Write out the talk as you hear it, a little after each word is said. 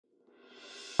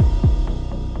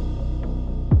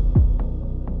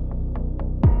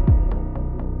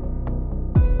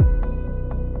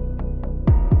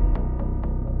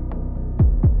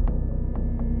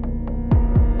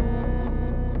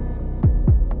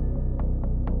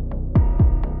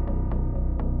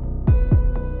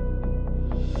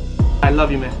I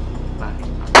love you, man. Bye.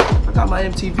 I got my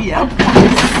MTV out.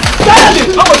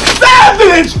 Savage! I'm a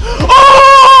savage!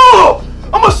 Oh!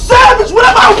 I'm a savage!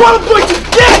 Whatever I want, I'm going to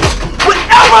get!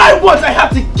 Whatever I want, I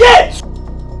have to get!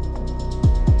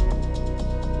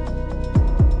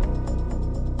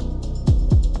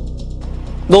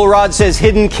 Lil Rod says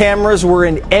hidden cameras were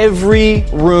in every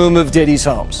room of Diddy's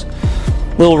homes.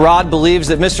 Lil Rod believes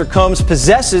that Mr. Combs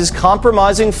possesses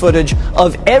compromising footage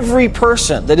of every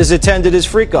person that has attended his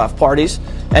freak-off parties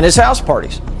and his house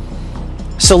parties.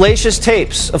 Salacious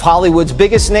tapes of Hollywood's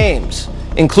biggest names,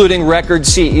 including record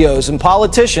CEOs and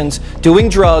politicians, doing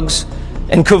drugs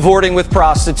and cavorting with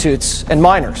prostitutes and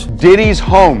minors. Diddy's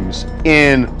homes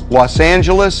in Los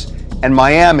Angeles and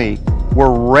Miami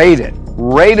were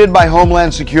raided by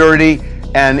Homeland Security,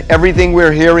 and everything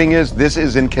we're hearing is this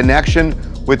is in connection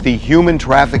with the human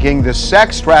trafficking, the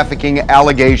sex trafficking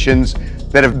allegations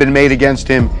that have been made against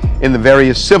him in the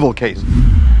various civil cases.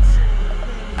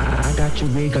 I got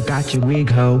your wig,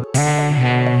 ho.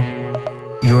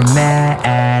 You're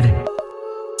mad.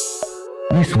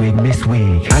 Miss Wig.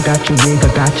 I got your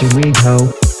wig,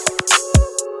 ho.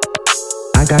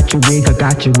 I got your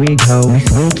wig, ho. Miss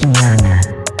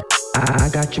Wikiana. I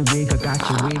got your wig,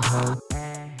 ho.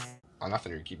 Oh,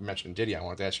 nothing. You keep mentioning Diddy. I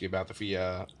wanted to ask you about the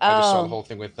I just saw the whole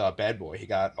thing with Bad Boy. He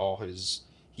got all his.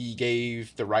 He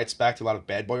gave the rights back to a lot of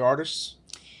Bad Boy artists.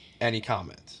 Any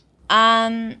comment?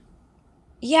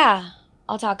 Yeah,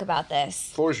 I'll talk about this.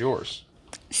 The floor is yours.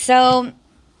 So,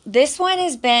 this one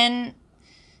has been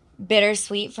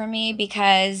bittersweet for me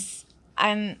because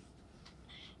as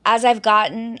I've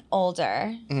gotten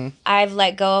older, I've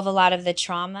let go of a lot of the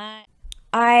trauma.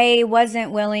 I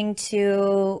wasn't willing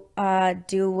to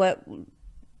do what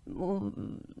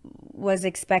was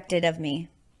expected of me.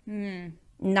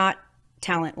 Not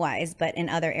talent-wise, but in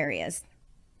other areas.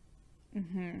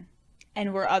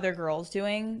 And were other girls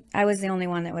doing? I was the only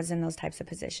one that was in those types of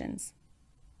positions.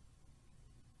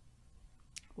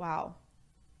 Wow.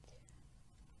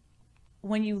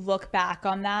 When you look back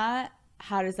on that,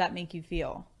 how does that make you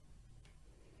feel?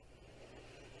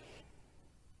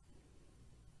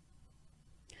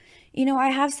 You know, I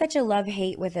have such a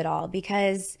love-hate with it all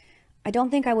because I don't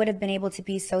think I would have been able to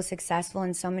be so successful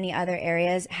in so many other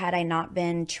areas had I not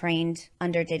been trained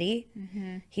under Diddy.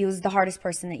 He was the hardest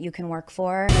person that you can work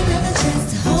for.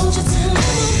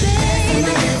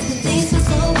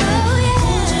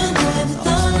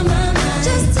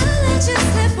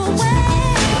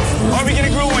 Are we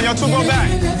getting a groove on? Y'all two go back.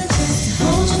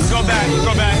 Go back.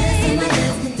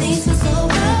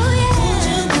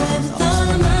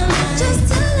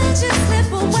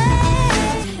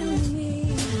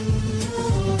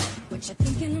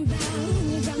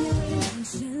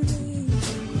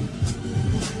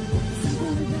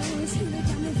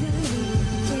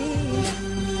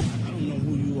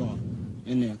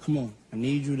 Come on, I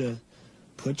need you to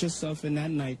put yourself in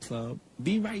that nightclub.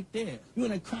 Be right there. You're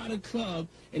in a crowded club,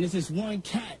 and it's this one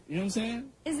cat. You know what I'm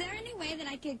saying? Is there any way that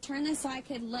I could turn this so I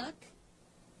could look?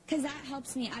 Because that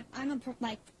helps me.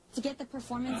 Like, to get the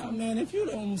performance. Oh, man, if you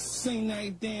don't sing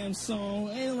that damn song,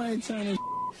 ain't nobody turning.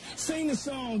 Sing the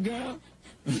song, girl.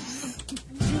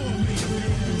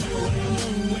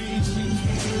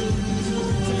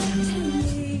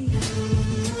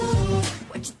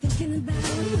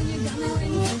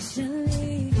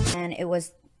 And it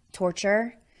was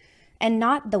torture, and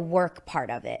not the work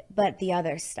part of it, but the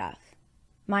other stuff.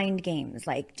 Mind games,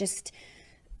 like just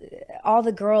all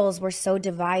the girls were so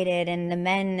divided, and the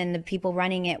men and the people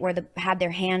running it had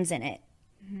their hands in it,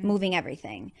 moving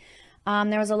everything.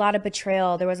 There was a lot of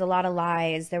betrayal. There was a lot of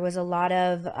lies. There was a lot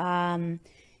of,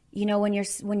 you know, when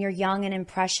you're young and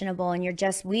impressionable, and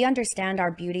we understand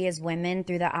our beauty as women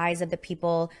through the eyes of the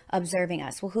people observing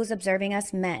us. Well, who's observing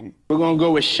us? Men. We're gonna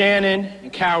go with Shannon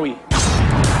and Cowie.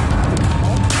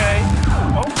 Okay.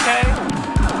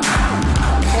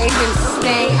 They can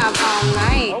stay up all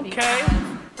night. Okay.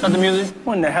 Cut the music.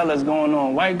 What in the hell is going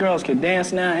on? White girls can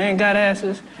dance now, ain't got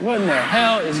asses. What in the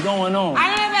hell is going on?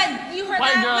 You heard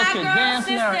White that? girls Black can girls, dance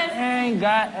now, sisters. ain't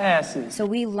got asses. So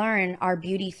we learn our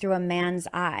beauty through a man's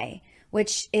eye,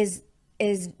 which is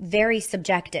very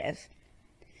subjective.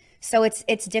 So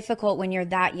it's difficult when you're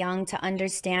that young to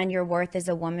understand your worth as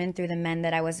a woman through the men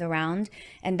that I was around,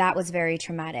 and that was very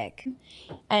traumatic.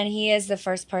 And he is the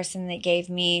first person that gave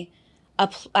me a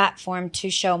platform to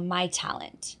show my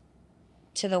talent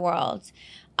to the world.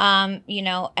 You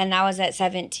know, and that was at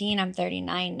 17. I'm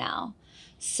 39 now.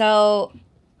 So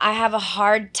I have a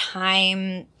hard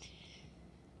time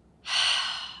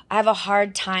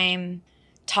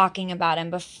talking about him.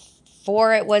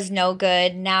 Before it was no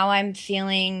good. Now I'm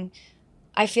feeling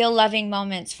I feel loving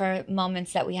moments for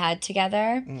moments that we had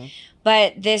together.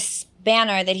 But this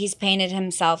banner that he's painted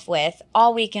himself with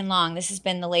all weekend long, this has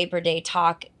been the Labor Day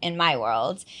talk in my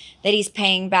world, that he's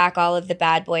paying back all of the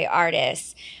bad boy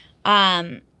artists.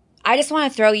 I just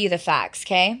want to throw you the facts,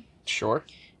 okay? Sure.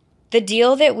 The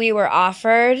deal that we were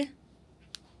offered,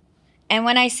 and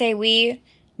when I say we,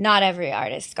 not every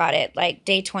artist got it. Like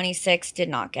Day 26 did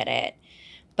not get it.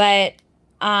 But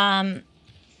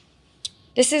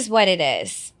this is what it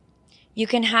is. You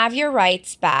can have your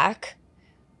rights back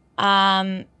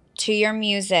to your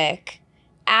music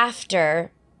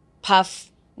after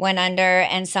Puff went under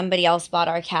and somebody else bought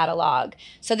our catalog.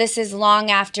 So this is long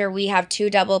after we have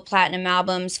 2 double platinum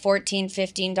albums, $14,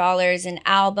 $15 an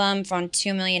album from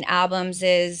 2 million albums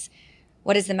is,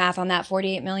 what is the math on that?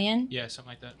 48 million? Yeah, something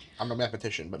like that. I'm a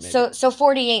mathematician, but maybe. So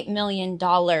 $48 million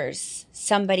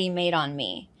somebody made on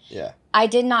me. Yeah. I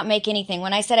did not make anything.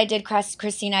 When I said I did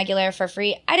Christina Aguilera for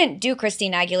free, I didn't do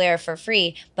Christina Aguilera for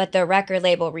free, but the record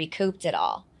label recouped it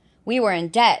all. We were in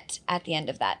debt at the end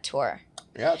of that tour.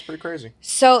 Yeah, it's pretty crazy.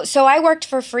 So I worked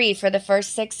for free for the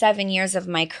first 6-7 years of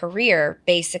my career,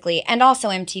 basically, and also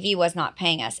MTV was not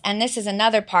paying us. And this is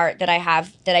another part that I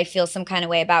have that I feel some kind of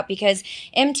way about, because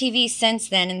MTV since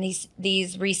then, in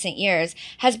these recent years,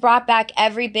 has brought back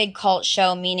every big cult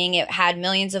show, meaning it had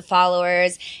millions of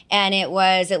followers, and it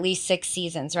was at least 6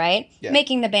 seasons, right? Yeah.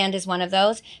 Making the Band is one of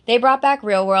those. They brought back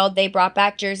Real World, they brought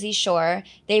back Jersey Shore,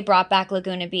 they brought back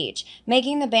Laguna Beach.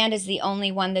 Making the Band is the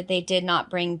only one that they did not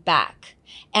bring back.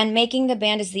 And Making the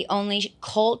Band is the only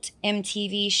cult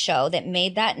MTV show that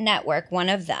made that network, one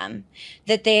of them,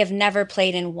 that they have never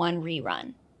played in one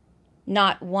rerun.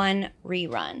 Not one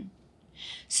rerun.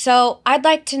 So I'd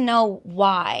like to know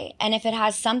why. And if it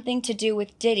has something to do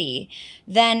with Diddy,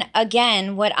 then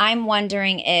again, what I'm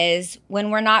wondering is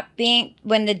when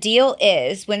the deal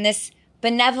is, when this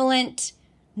benevolent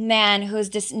man who's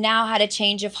just now had a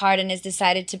change of heart and has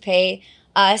decided to pay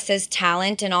us as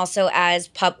talent and also as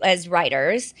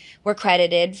writers, we're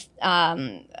credited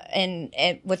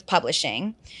with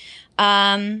publishing.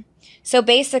 So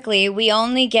basically, we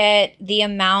only get the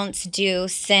amounts due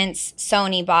since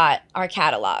Sony bought our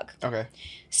catalog. Okay.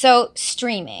 So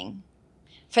streaming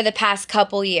for the past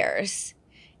couple years,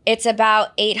 it's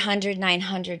about $800,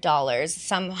 $900,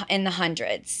 some in the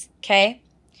hundreds, okay?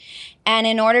 And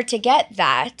in order to get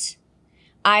that,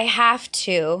 I have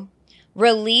to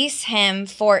release him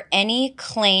for any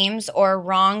claims or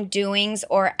wrongdoings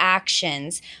or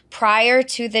actions prior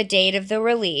to the date of the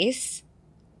release.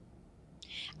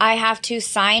 I have to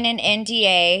sign an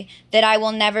NDA that I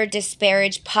will never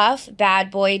disparage Puff, Bad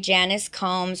Boy, Janice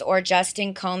Combs, or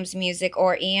Justin Combs' music,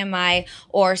 or EMI,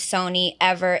 or Sony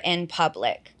ever in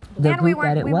public. And we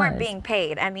weren't being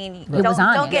paid. I mean,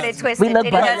 don't get it twisted. We looked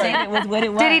it was what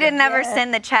it was. Diddy didn't never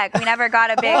send the check. We never got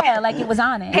a big like it was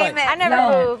on it. payment. I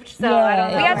never moved, so I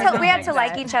don't know. We had to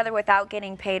like each other without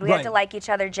getting paid. We had to like each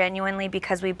other genuinely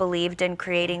because we believed in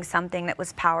creating something that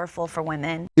was powerful for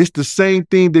women. It's the same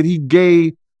thing that he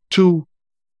gave to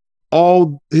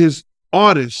all his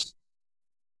artists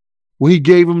when he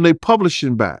gave them their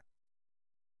publishing back.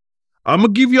 I'm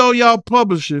gonna give y'all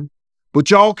publishing,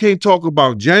 but y'all can't talk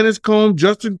about Janice Combs,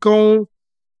 Justin Combs,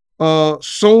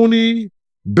 Sony,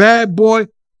 Bad Boy,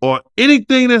 or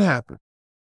anything that happened.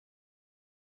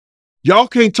 Y'all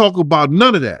can't talk about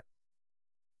none of that.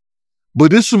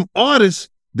 But there's some artists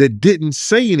that didn't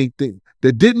say anything,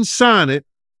 that didn't sign it,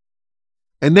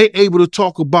 and they able to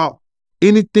talk about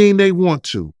anything they want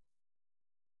to.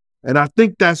 And I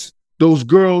think that's those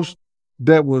girls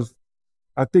that was,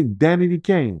 I think Danny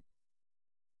Kane.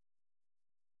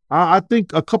 I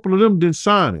think a couple of them didn't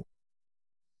sign it.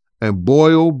 And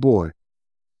boy, oh boy,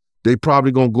 they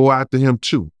probably gonna go after him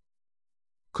too.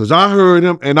 Cause I heard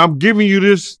him, and I'm giving you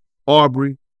this,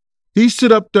 Aubrey. He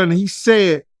stood up there and he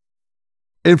said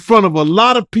in front of a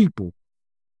lot of people,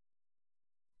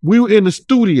 we were in the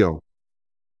studio,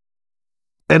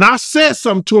 and I said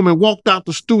something to him and walked out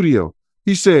the studio.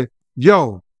 He said,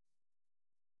 yo,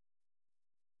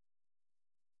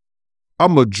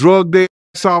 I'm gonna drug their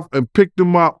ass off and pick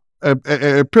them up and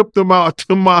pip them out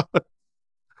to my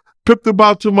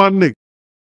nigga.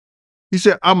 He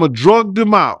said, I'm gonna drug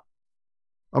them out.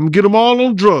 I'm gonna get them all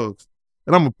on drugs,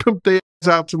 and I'm gonna pimp their ass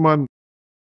out to my nigga.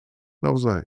 And I was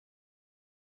like,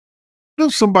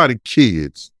 there's somebody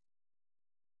kids,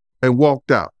 and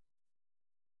walked out.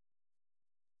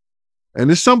 And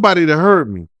it's somebody that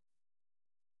heard me.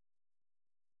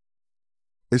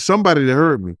 It's somebody that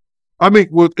heard me. I mean,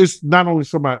 well, it's not only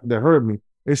somebody that heard me,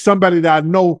 it's somebody that I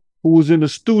know who was in the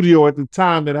studio at the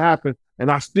time that happened, and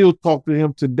I still talk to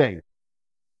him today.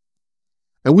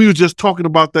 And we were just talking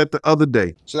about that the other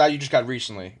day. So that you just got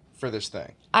recently for this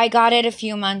thing. I got it a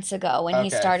few months ago when he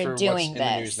started doing this. In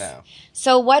the news now?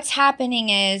 So what's happening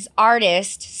is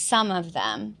artists, some of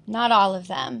them, not all of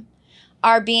them,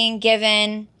 are being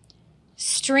given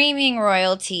streaming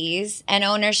royalties and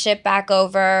ownership back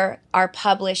over our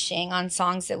publishing on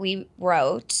songs that we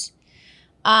wrote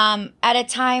at a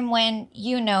time when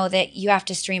you know that you have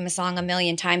to stream a song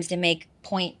 1,000,000 times to make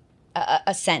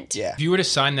a cent. Yeah. If you were to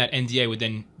sign that NDA, would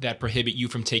then that prohibit you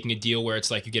from taking a deal where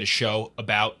it's like you get a show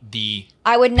about the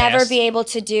I would never past? be able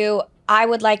to do, I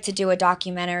would like to do a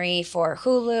documentary for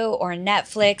Hulu or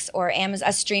Netflix or Amazon,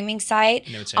 a streaming site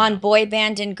on boy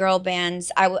band and girl bands.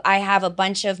 I have a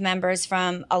bunch of members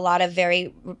from a lot of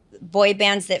very boy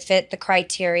bands that fit the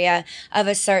criteria of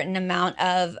a certain amount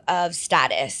of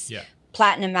status. Yeah.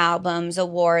 Platinum albums,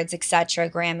 awards, etc.,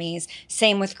 Grammys.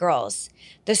 Same with girls.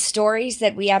 The stories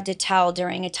that we have to tell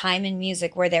during a time in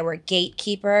music where there were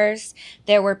gatekeepers,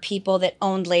 there were people that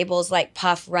owned labels like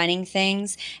Puff running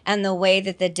things, and the way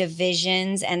that the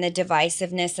divisions and the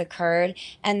divisiveness occurred,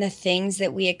 and the things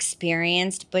that we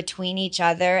experienced between each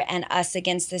other and us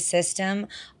against the system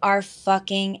are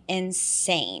fucking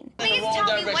insane. Please tell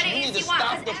me what it is you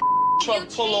want. Truck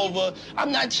pull over.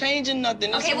 I'm not changing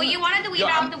nothing. Okay, well, you wanted the weed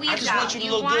out, the weed's out. I just want you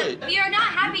to look good. You're not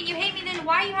happy, you hate me, then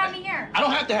why you have me here? I don't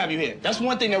have to have you here. That's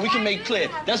one thing that we can make clear.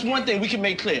 That's one thing we can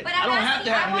make clear. But I don't have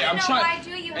to have you here. I'm trying. Why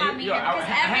do you have me here? Because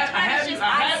every time it's just, I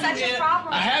have such a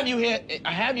problem. I have you here.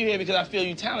 I have you here because I feel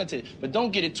you talented. But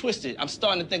don't get it twisted. I'm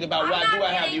starting to think about why do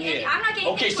I have you here. I'm not getting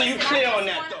okay, so you clear on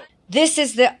that though. This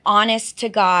is the honest to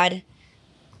God.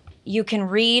 You can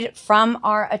read from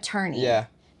our attorney. Yeah.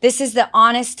 This is the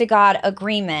honest to God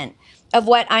agreement of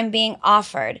what I'm being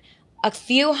offered. A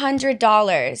few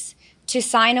 $100s to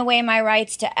sign away my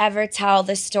rights to ever tell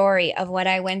the story of what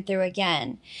I went through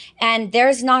again. And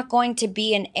there's not going to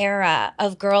be an era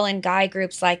of girl and guy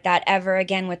groups like that ever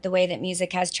again with the way that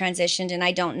music has transitioned, and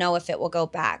I don't know if it will go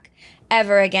back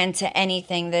ever again to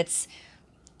anything that's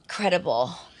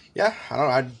credible. Yeah,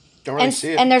 I don't really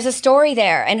see it. And there's a story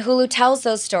there, and Hulu tells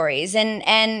those stories,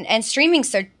 and streaming,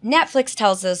 so Netflix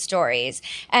tells those stories,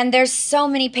 and there's so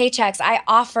many paychecks. I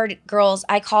offered girls,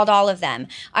 I called all of them.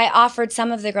 I offered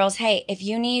some of the girls, hey, if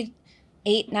you need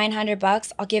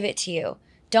 $800-900, I'll give it to you.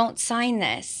 Don't sign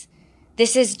this.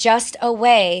 This is just a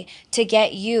way to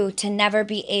get you to never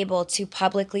be able to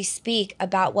publicly speak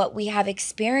about what we have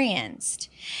experienced.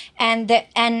 And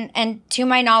to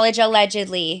my knowledge,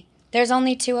 allegedly, there's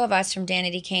only 2 of us from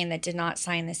Danity Kane that did not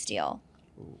sign this deal.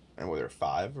 And were there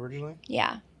 5 originally?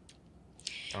 Yeah.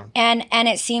 And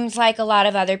it seems like a lot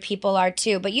of other people are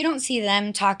too, but you don't see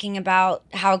them talking about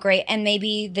how great, and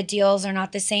maybe the deals are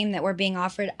not the same that were being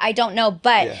offered. I don't know,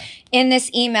 but in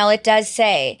this email it does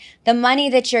say the money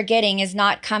that you're getting is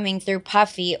not coming through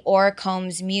Puffy or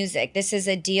Combs Music. This is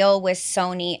a deal with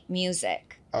Sony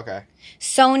Music. Okay.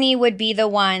 Sony would be the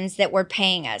ones that were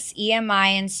paying us, EMI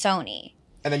and Sony.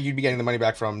 And then you'd be getting the money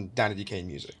back from Danity Kane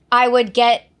Music. I would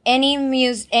get any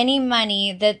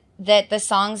money that the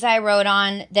songs I wrote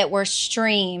on that were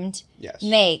streamed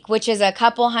make, which is a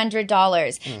couple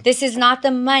 $100s. This is not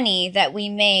the money that we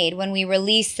made when we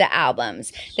released the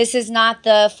albums. This is not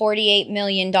the $48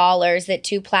 million that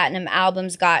 2 platinum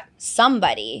albums got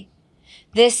somebody.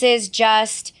 This is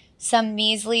just some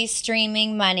measly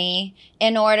streaming money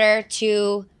in order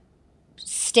to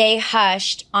stay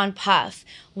hushed on Puff.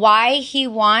 Why he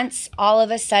wants all of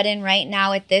a sudden right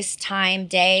now at this time,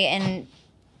 day, and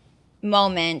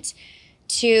moment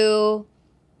to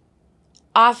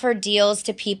offer deals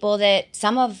to people that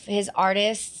some of his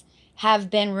artists have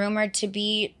been rumored to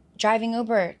be driving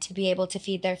Uber to be able to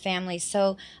feed their families.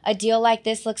 So a deal like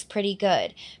this looks pretty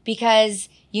good because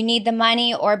you need the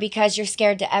money or because you're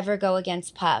scared to ever go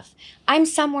against Puff. I'm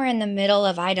somewhere in the middle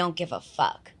of I don't give a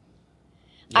fuck.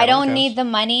 I don't need the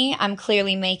money. I'm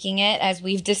clearly making it, as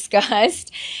we've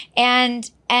discussed.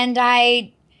 And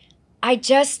I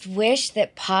just wish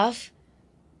that Puff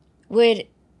would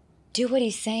do what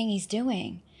he's saying he's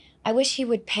doing. I wish he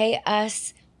would pay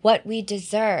us what we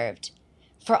deserved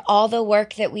for all the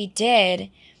work that we did.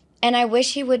 And I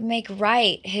wish he would make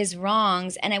right his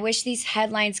wrongs. And I wish these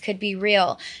headlines could be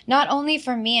real. Not only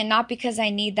for me and not because I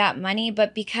need that money,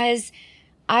 but because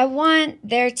I want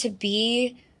there to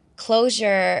be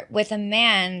closure with a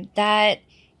man that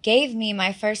gave me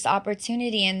my first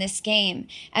opportunity in this game.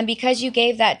 And because you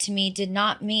gave that to me did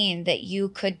not mean that you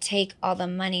could take all the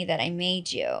money that I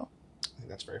made you. I think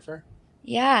that's very fair.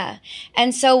 Yeah.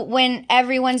 And so when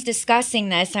everyone's discussing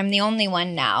this, I'm the only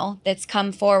one now that's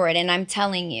come forward, and I'm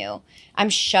telling you,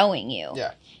 I'm showing you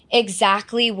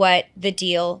exactly what the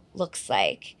deal looks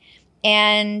like.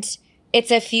 And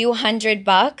it's a few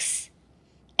 $100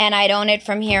 and I'd own it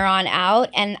from here on out,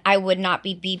 and I would not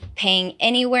be paying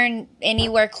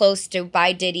anywhere close to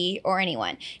by Diddy or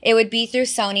anyone. It would be through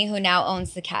Sony, who now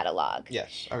owns the catalog.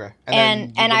 Yes. Okay.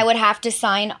 And I would have to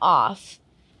sign off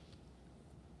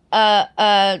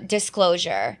a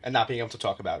disclosure. And not being able to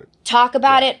talk about it. Talk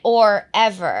about it or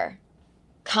ever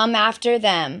come after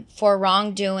them for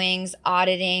wrongdoings,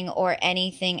 auditing, or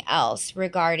anything else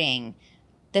regarding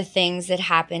the things that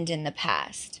happened in the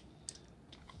past.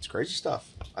 It's crazy stuff.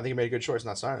 I think you made a good choice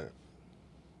not signing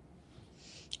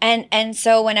it. And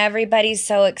so when everybody's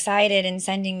so excited and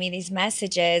sending me these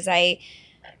messages, I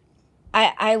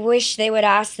wish they would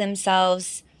ask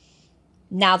themselves,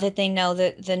 now that they know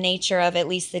the nature of at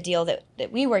least the deal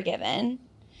that we were given.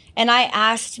 And I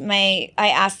asked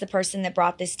the person that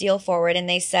brought this deal forward, and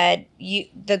they said,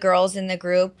 the girls in the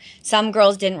group, some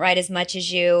girls didn't write as much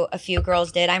as you, a few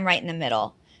girls did. I'm right in the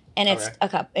middle. And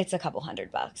it's a couple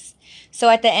 $100. So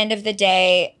at the end of the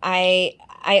day,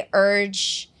 I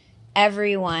urge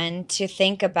everyone to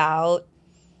think about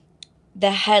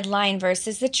the headline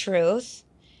versus the truth.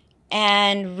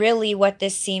 And really what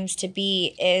this seems to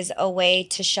be is a way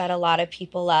to shut a lot of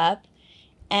people up.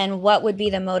 And what would be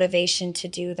the motivation to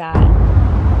do that?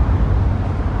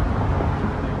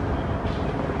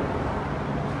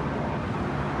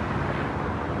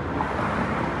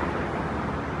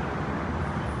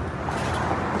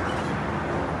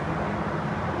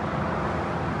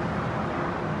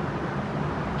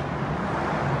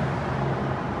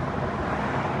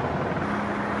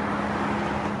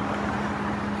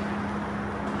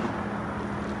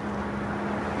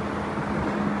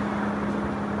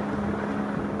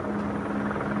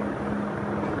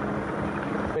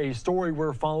 A story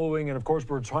we're following, and of course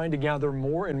we're trying to gather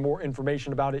more and more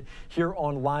information about it here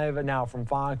on Live Now from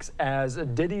Fox, as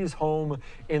Diddy's home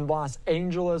in Los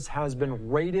Angeles has been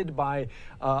raided by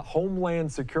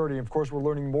Homeland Security. Of course, we're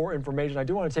learning more information. I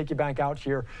do want to take you back out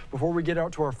here before we get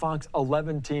out to our Fox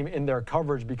 11 team in their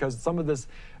coverage, because some of this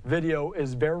video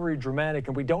is very dramatic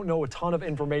and we don't know a ton of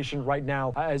information right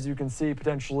now. As you can see,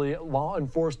 potentially law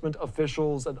enforcement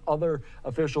officials and other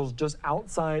officials just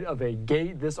outside of a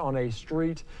gate, this on a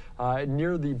street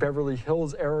near the Beverly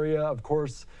Hills area. Of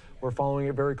course, we're following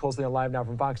it very closely on Live Now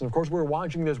from Fox. And of course, we were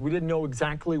watching this. We didn't know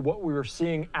exactly what we were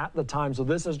seeing at the time. So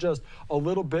this is just a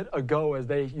little bit ago, as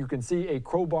you can see a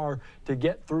crowbar to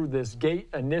get through this gate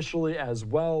initially as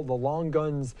well, the long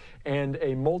guns and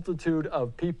a multitude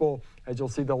of people. As you'll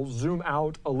see, they'll zoom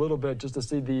out a little bit just to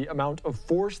see the amount of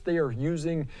force they are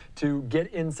using to get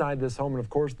inside this home. And of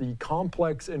course, the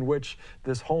complex in which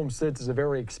this home sits is a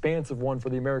very expansive one for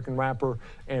the American rapper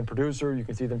and producer. You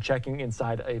can see them checking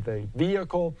inside of a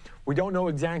vehicle. We don't know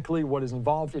exactly what is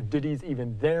involved, if Diddy's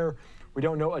even there. We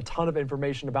don't know a ton of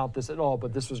information about this at all,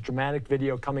 but this was dramatic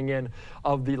video coming in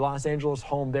of the Los Angeles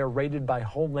home there, raided by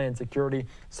Homeland Security.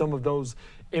 Some of those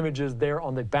images there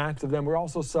on the backs of them. We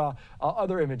also saw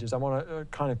other images. I want to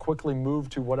kind of quickly move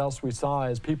to what else we saw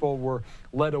as people were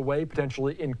led away,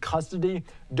 potentially in custody.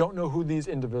 Don't know who these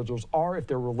individuals are, if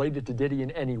they're related to Diddy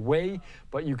in any way,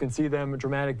 but you can see them. A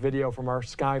dramatic video from our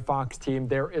Sky Fox team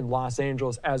there in Los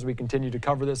Angeles as we continue to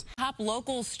cover this. Top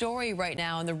local story right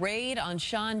now in the raid on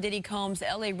Sean Diddy Combs'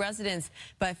 LA residence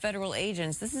by federal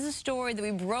agents. This is a story that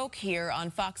we broke here on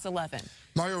Fox 11.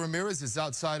 Mario Ramirez is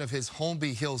outside of his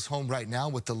Holmby Hills home right now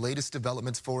with the latest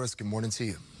developments for us. Good morning to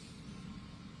you.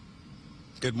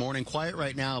 Good morning. Quiet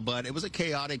right now, but it was a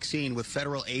chaotic scene with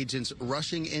federal agents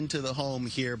rushing into the home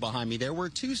here behind me. There were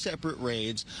two separate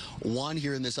raids, one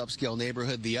here in this upscale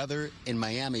neighborhood, the other in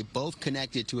Miami, both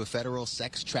connected to a federal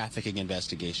sex trafficking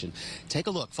investigation. Take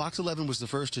a look. Fox 11 was the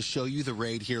first to show you the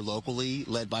raid here locally,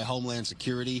 led by Homeland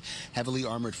Security, heavily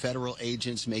armored federal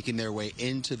agents making their way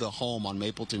into the home on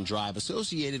Mapleton Drive,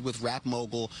 associated with rap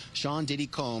mogul Sean Diddy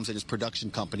Combs and his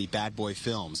production company, Bad Boy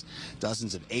Films.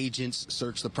 Dozens of agents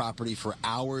searched the property for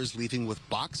hours, leaving with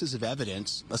boxes of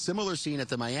evidence. A similar scene at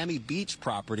the Miami Beach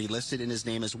property listed in his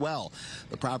name as well.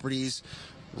 The properties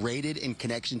raided in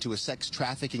connection to a sex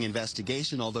trafficking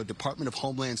investigation, although Department of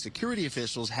Homeland Security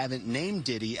officials haven't named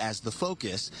Diddy as the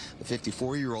focus. The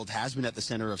 54-year-old has been at the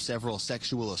center of several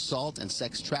sexual assault and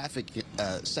sex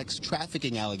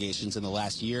trafficking allegations in the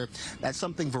last year. That's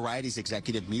something Variety's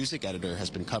executive music editor has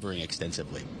been covering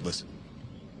extensively. Listen.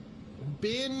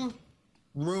 Been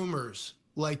rumors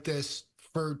like this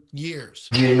for years.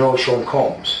 Do you know Sean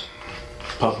Combs?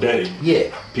 Puff Daddy?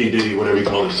 Yeah. P. Diddy, whatever you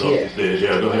call himself these days.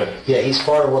 Yeah, go ahead. Yeah, he's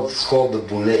part of what's called the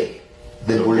Boule.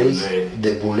 The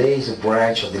Boule is a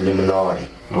branch of the Illuminati.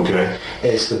 Okay.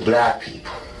 It's the black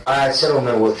people. I had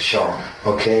settlement with Sean,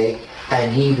 okay?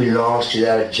 And he belongs to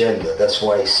that agenda. That's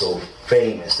why he's so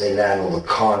famous, they land all the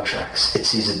contracts.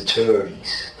 It's his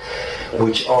attorneys,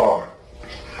 which are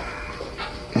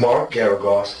Mark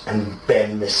Garagos and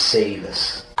Ben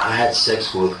Mercedes. I had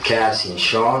sex with Cassie and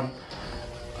Sean.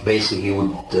 Basically, he would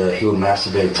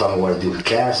masturbate and tell me what to do with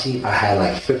Cassie. I had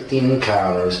like 15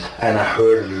 encounters, and I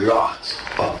heard a lot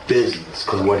of business.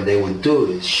 Because what they would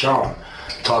do is Sean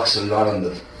talks a lot on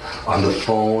the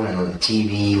phone and on the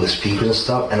TV with speakers and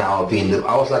stuff, and I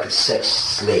was like a sex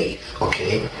slave.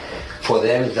 Okay, for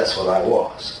them that's what I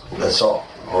was. That's all.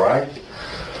 All right.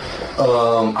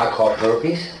 I caught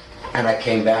herpes. And I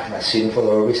came back and I sued him for the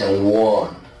herpes and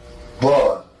won.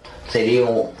 But they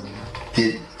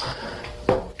did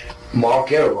Mark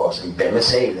Garagos and Ben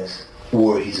Mercedes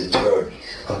were his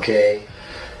attorneys, okay?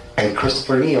 And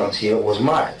Christopher Leon's here was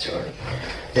my attorney.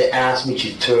 They asked me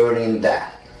to turn in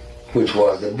that, which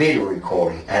was the video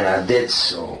recording, and I did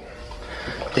so.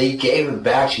 They gave it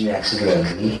back to me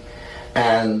accidentally,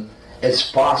 and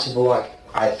it's possible,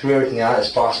 I threw everything out, it's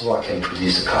possible I can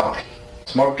produce a copy.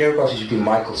 Mark Garagos used to be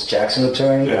Michael Jackson's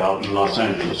attorney. Yeah, out in Los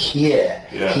Angeles. Yeah.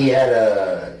 He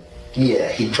had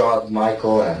he drugged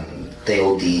Michael and they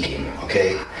OD'd him,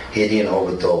 okay? He didn't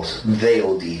overdose. They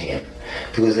OD'd him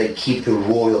because they keep the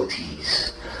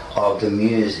royalties of the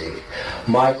music.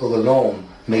 Michael alone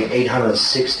made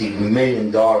 $860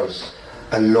 million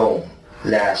alone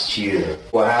last year.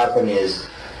 What happened is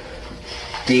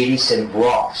Diddy and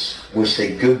Ross, which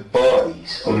they good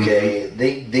buddies, okay?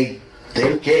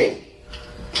 They're gay.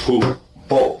 Who?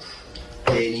 Both.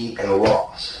 Diddy and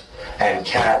Ross. And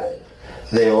Khaled.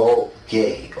 They're all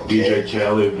gay. Okay? DJ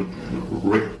Khaled,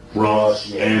 Rick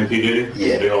Ross, and P. Diddy?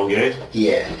 Yeah. They all gay?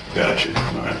 Yeah. Gotcha.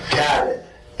 All right. Khaled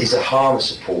is a Hamas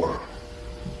supporter.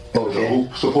 Okay? Who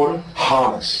supporter?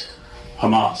 Hamas.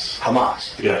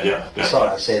 Hamas. Yeah. Sorry,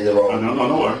 I said the wrong.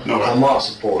 No worry. Hamas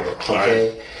supporter. Okay?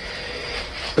 Right.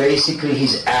 Basically,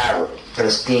 he's Arab,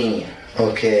 Palestinian.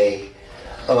 Okay?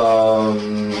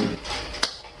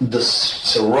 The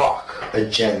Ciroc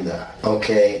agenda,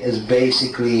 okay, is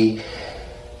basically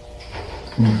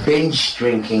binge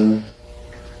drinking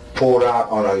poured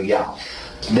out on a yacht.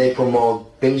 They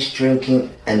promote binge drinking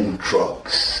and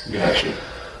drugs. Gotcha.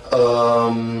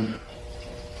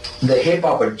 The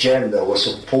hip-hop agenda was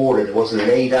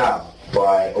laid out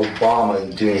by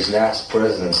Obama during his last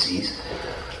presidencies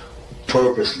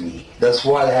purposely. That's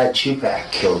why they had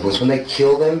Tupac killed, because when they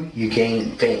kill them, you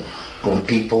gain fame. When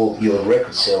your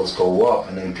record sales go up,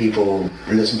 and then people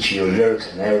listen to your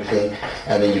lyrics and everything,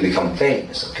 and then you become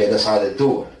famous, okay? That's how they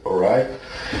do it, all right?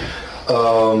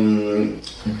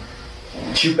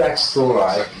 Tupac's still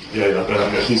alive.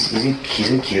 Yeah. He's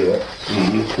in Cuba.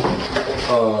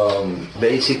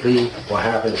 Basically, what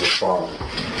happens is the following.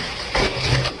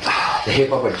 The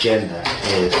hip-hop agenda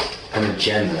is an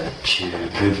agenda to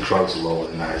move drugs all over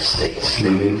the United States.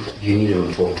 You need to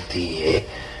involve the DEA.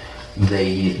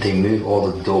 They move all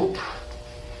the dope,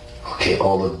 okay,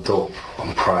 all the dope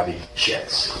on private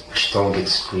jets, which don't get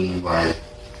screened by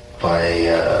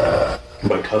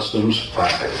customs, by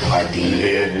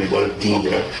DEA,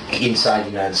 inside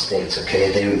the United States,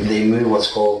 okay. They move what's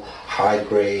called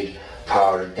high-grade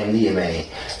powder MDMA.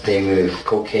 They move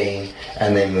cocaine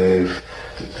and they move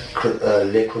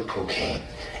liquid cocaine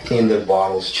in the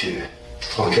bottles too.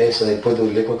 Okay, so they put the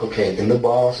liquid cocaine in the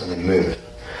bottles and they move it.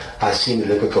 I've seen the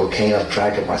liquid cocaine, I've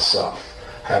drank it myself,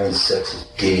 having sex with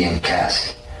Diddy and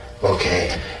Cassie.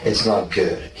 Okay, it's not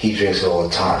good. He drinks it all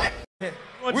the time. You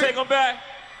want to take him back?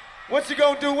 What you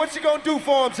gonna do? What you gonna do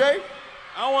for him, Jay?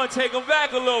 I want to take him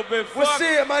back a little bit. We'll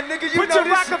see it, my nigga. You know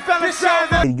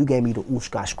this. You gave me the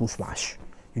ooshkash goosmash.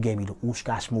 You gave me the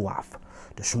ooshkash muaf.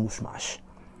 The smooshmash.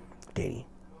 Diddy.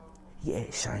 Yeah,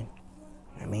 son. You know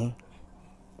what I mean? You know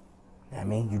what I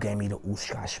mean? You gave me the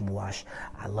ooshkash muash.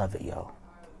 I love it, yo.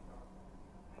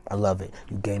 I love it.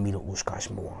 You gave me the ooshkash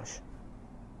muash.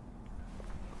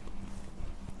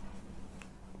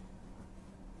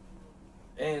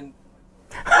 And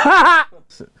that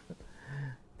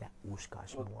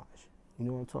ooshkash muash. You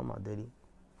know what I'm talking about, Diddy?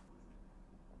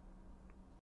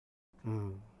 I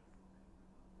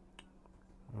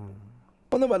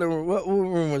don't know about the what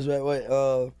rumors, right?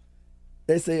 Wait,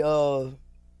 they say,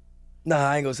 nah,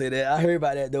 I ain't gonna say that. I heard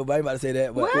about that though, but I ain't about to say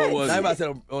that. But What was I ain't about it? to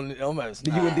say on my.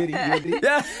 you and Diddy? You and Diddy?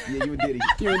 Yeah. Yeah, you and Diddy.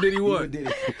 You and Diddy what? You and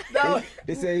Diddy. No.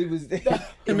 They said he was.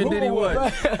 Him and Diddy what?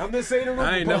 I'm just saying the rumor.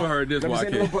 I ain't never heard this,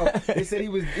 Waka. They said he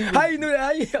was. How you knew that?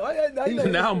 How you know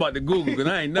Now I'm about to Google because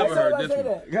I ain't never heard this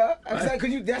one. Yeah, because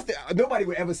you. That's nobody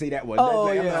would ever say that one.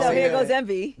 Oh, yeah. So here goes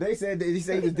Envy. They said he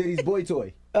said he was Diddy's boy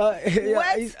toy.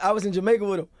 Yeah, I was in Jamaica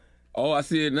with him. Oh, I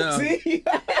see it now. See?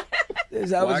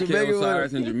 I was in Jamaica with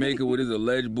Osiris him. in Jamaica with his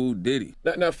alleged boo Diddy.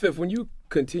 Now, Fifth, when you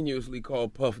continuously call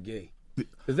Puff gay,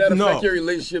 Does that No. affect your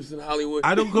relationships in Hollywood?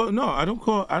 I don't call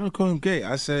him gay.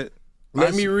 I said.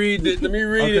 Let me read it,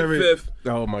 Fifth.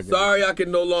 Oh my God. Sorry I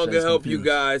can no longer Sounds help confused. you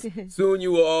guys. Soon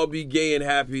you will all be gay and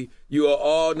happy. You are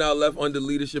all now left under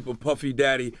leadership of Puffy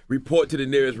Daddy. Report to the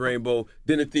nearest rainbow.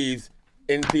 Dinner Thieves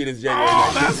in theaters January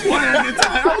 19th. That's why I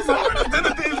was like, where does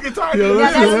Dinner Thieves guitar?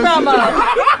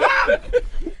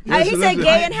 He said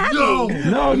gay and happy.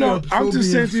 No. I'm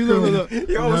just saying to you, look.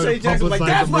 Yo, Shay Jackson was like,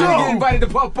 that's why I get invited to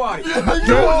Puff Party. That's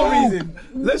the reason.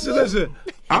 Listen.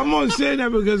 I'm only saying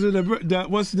that because of the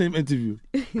what's the name interview?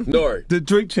 Nori. The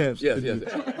Drink Champs. Yes.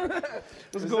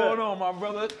 What's going on, my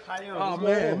brother? Oh,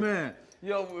 man.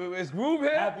 Yo, is Groove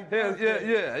here? Happy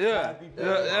birthday. Yeah. Happy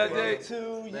birthday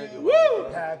to you. Woo!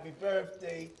 Happy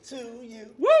birthday to you.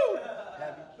 Woo!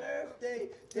 Happy birthday,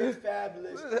 it's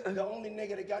fabulous. The only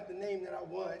nigga that got the name that I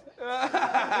want.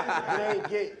 It ain't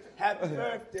gay. Happy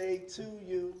birthday to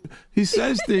you. He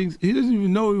says things, he doesn't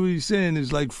even know what he's saying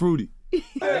is like fruity.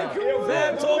 Fab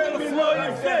talking to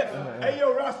Floyd Fifth. Hey,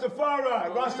 yo, Rastafari.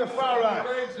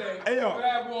 Hey, yo.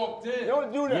 Fab walked in.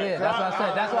 Don't do that. Yeah, that's what I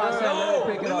said. That's why I said let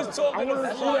me pick it up. That's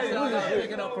why I gotta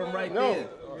pick it up from right there.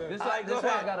 This why I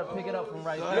gotta pick it up from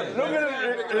right there. Look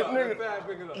at this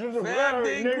nigga. Fab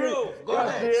did Groove. Go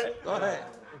ahead.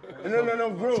 No,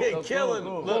 Groove. Killing.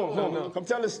 Look. Come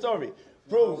tell the story.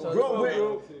 Groove,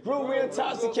 we're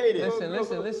intoxicated.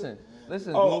 Listen.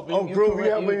 Groove, you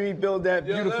helping me build that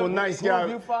beautiful, nice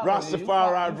guy,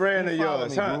 Rastafari brand of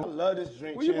yours, huh? I love this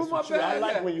drink. Where you put my bag I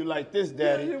like at? when you like this,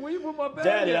 Daddy. Yeah, where you put my bag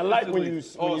Daddy, at? I like when you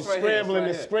it's right scrambling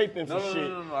here, and scraping for shit.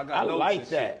 No. I like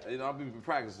that. You know, I've been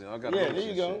practicing. I got Yeah, notes there you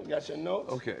and go. shit. Got your notes.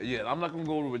 Okay, yeah, I'm not gonna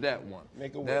go over with that one.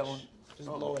 Make a That wish. one. Just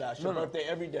blow it out. It's your birthday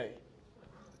every day.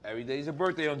 Every day's your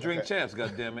birthday on Drink Champs,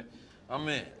 goddammit. I'm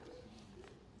in.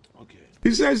 Okay.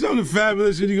 He said something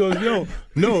fabulous and he goes, but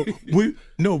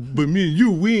me and you,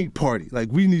 we ain't party.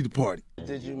 Like, we need to party.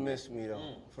 Did you miss me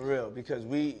though? For real, because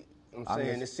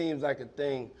it seems like a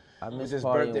thing. It's his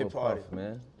partying birthday with party, Puff,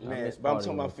 man. But I'm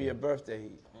talking about for your birthday.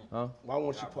 Huh? Why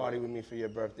won't you party with me for your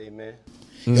birthday, man?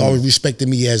 He always respected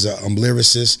me as a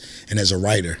lyricist and as a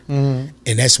writer. And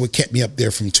that's what kept me up there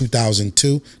from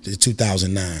 2002 to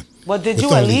 2009. Well, did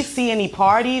you at least see any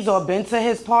parties or been to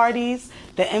his parties?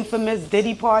 The infamous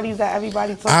Diddy parties that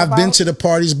everybody talks about? I've been to the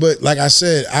parties, but like I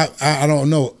said, I don't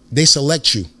know. They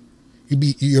select you.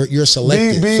 You're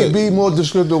selected. Be more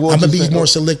descriptive. I'm gonna be more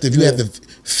selective. You have to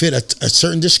fit a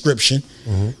certain description.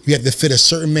 You have to fit a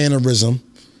certain mannerism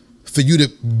for you to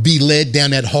be led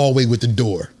down that hallway with the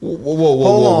door. Hold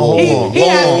on. Don't do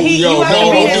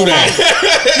that.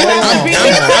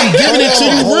 I'm giving it to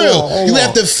you real. You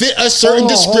have to fit a certain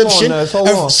description, a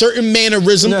certain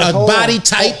mannerism, a body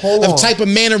type, of type of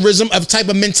mannerism, of type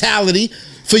of mentality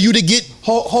for you to get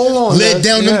led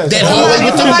down that hallway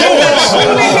with the door.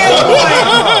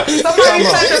 Somebody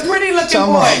said a pretty looking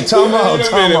boy. Time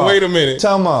out. Wait a minute.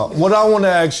 Time out. What I want to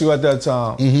ask you at that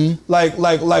time, like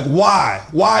why?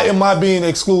 Why am I being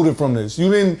excluded from this?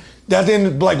 That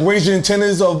didn't like raise your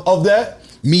antennas of that?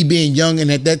 Me being young, and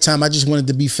at that time I just wanted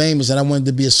to be famous and I wanted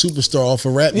to be a superstar off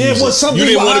of rap music. Yeah, but something you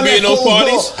didn't want to be in those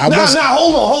parties? Now,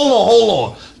 hold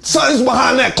on. Something's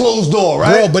behind that closed door,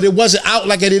 right? Bro, but it wasn't out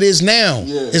like it is now.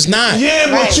 It's not. Yeah,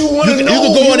 but you want to know. You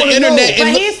can go on the internet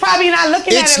and but he's probably not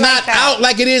looking at it it's like not that. out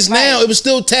like it is now. It was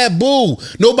still taboo.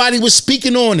 Nobody was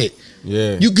speaking on it.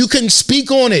 Yeah. You couldn't speak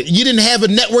on it. You didn't have a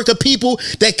network of people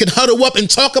that could huddle up and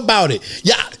talk about it.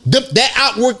 Yeah,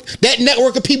 that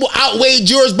network of people outweighed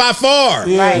yours by far.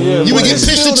 You would get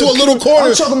pushed into a little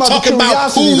corner talking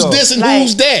about who's this and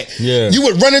who's that. You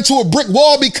would run into a brick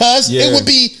wall because it would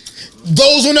be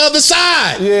those on the other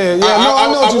side. I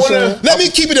know what you're saying. Let me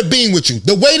keep it a beam with you.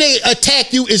 The way they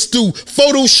attack you is through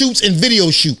photo shoots and video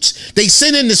shoots. They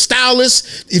send in the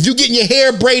stylist. If you're getting your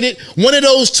hair braided, one of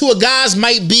those two guys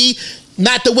might be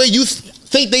not the way you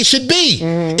think they should be.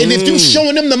 And if you're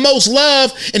showing them the most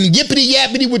love and yippity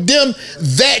yappity with them,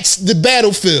 that's the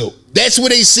battlefield. That's where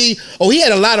they see, oh, he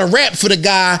had a lot of rap for the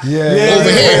guy over here.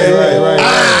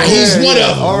 He's one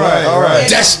of them. All right.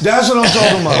 That's what I'm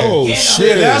talking about. Oh,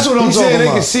 shit. That's what I'm talking about. They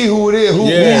can see who it is.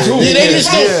 Who's who. Yeah, they just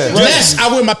go, yes,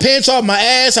 I wear my pants off my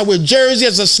ass. I wear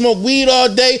jerseys. I smoke weed all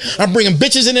day. I'm bringing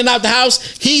bitches in and out the house.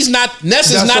 Ness is not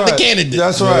the candidate.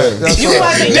 That's right. Ness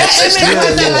is not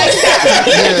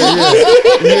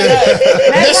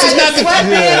the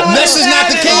Ness is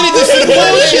not the candidate for the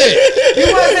bullshit.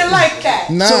 You wasn't like that.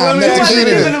 Nah, let me ask you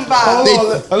this.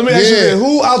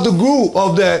 Who out the group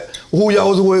of that, who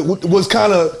y'all was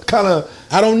kind of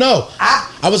I don't know.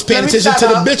 I was paying attention to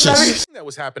the bitches. That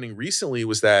was happening recently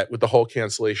was that with the whole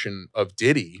cancellation of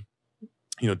Diddy,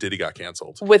 Diddy got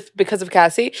canceled. Because of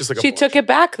Cassie? Just like she took it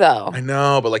back though. I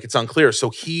know, but like it's unclear.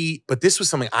 So but this was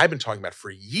something I've been talking about for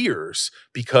years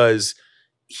because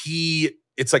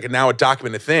it's like now a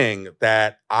documented thing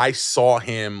that I saw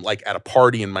him like at a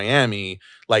party in Miami.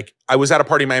 Like I was at a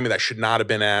party in Miami that I should not have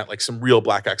been at, like some real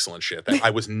black excellence shit that I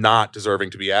was not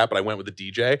deserving to be at, but I went with the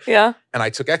DJ. Yeah. And I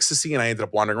took ecstasy and I ended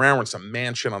up wandering around. We're in some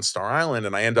mansion on Star Island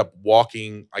and I end up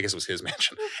walking, I guess it was his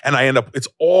mansion. And it's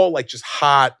all like just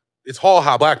hot. It's all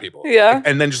hot black people. Yeah.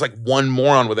 And then just like one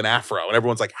moron with an afro. And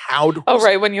everyone's like,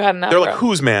 right, when you had an afro. They're like,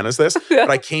 whose man is this? Yeah. But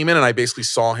I came in and I basically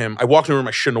saw him. I walked in a room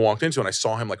I shouldn't have walked into and I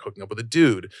saw him like hooking up with a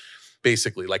dude.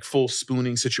 Basically, like full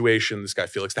spooning situation. This guy,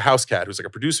 Felix the House Cat, who's like a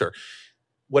producer.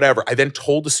 Whatever. I then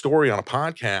told the story on a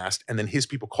podcast and then his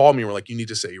people called me and were like, you need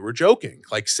to say you were joking.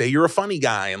 Like say you're a funny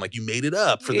guy and like you made it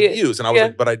up for the views. And I was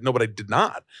like, but I did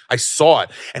not. I saw it.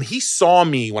 And he saw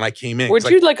me when I came in. Were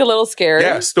you like a little scared?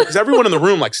 Yes. Because everyone in the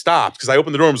room like stopped because I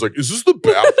opened the door and was like, is this the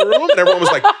bathroom? And everyone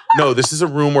was like, no, this is a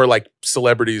room where like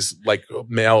celebrities, like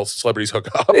male celebrities hook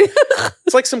up.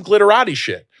 It's like some glitterati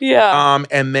shit. Yeah.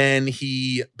 And then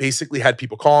he basically had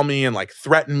people call me and like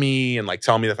threaten me and like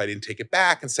tell me that if I didn't take it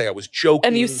back and say I was joking.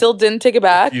 And you still didn't take it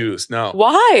back? Refused, no.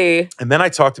 Why? And then I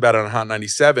talked about it on Hot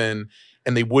 97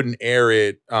 and they wouldn't air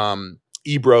it.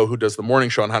 Ebro, who does the morning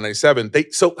show on Hot 97,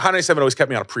 so Hot 97 always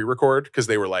kept me on a pre-record because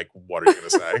they were like, what are you going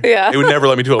to say? Yeah. They would never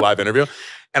let me do a live interview.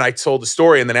 And I told the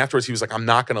story. And then afterwards he was like, I'm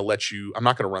not going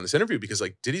to run this interview because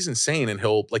like Diddy's insane. And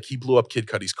he blew up Kid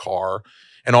Cudi's car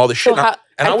and all this shit. So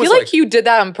I feel like you did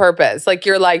that on purpose. Like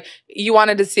you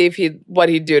wanted to see what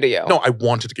he'd do to you. No, I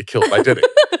wanted to get killed by Diddy.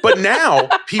 But now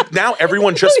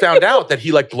everyone just found out that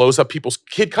he like blows up people's.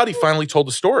 Kid Cudi finally told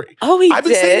the story. Oh, I've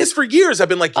been saying this for years. I've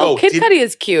been like, yo, Kid Cudi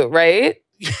is cute, right?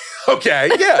 Okay,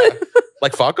 yeah.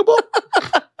 Like fuckable?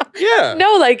 Yeah.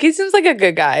 No, like he seems like a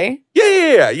good guy.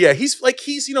 Yeah. He's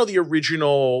the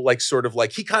original, like sort of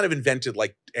like he kind of invented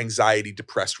like anxiety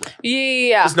depressed rap.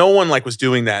 Yeah. Because no one like was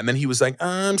doing that. And then he was like,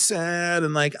 I'm sad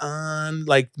and like on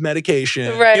like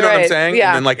medication. Right. You know what I'm saying? Yeah.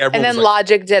 And then like everyone. And then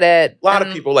Logic did it. A lot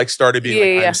of people like started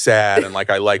being like, I'm sad and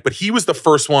like but he was the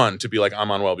first one to be like,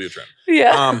 I'm on Wellbutrin.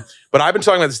 Yeah. But I've been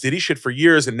talking about this Diddy shit for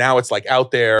years and now it's like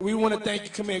out there. We want to thank you.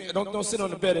 Come here. Don't sit on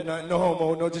the bed at night. No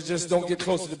homo. No, just don't get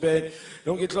close to the bed.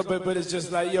 Don't get close. But it's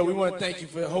just like, yo, we want to thank you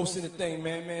for hosting the thing,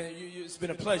 man. It's been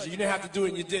a pleasure. You didn't have to do it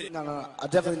and you did it. No. I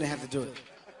definitely didn't have to do it.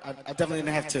 I definitely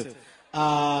didn't have to.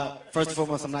 First and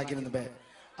foremost, I'm not getting in the bed.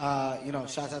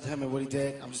 Shout out to him and what he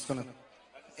did. I'm just gonna,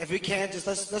 if we can,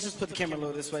 let's just put the camera a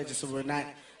little this way, just so we're not.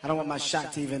 I don't want my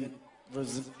shot to even,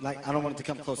 I don't want it to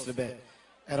come close to the bed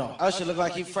at all. I should look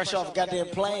like he fresh off a goddamn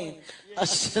plane. I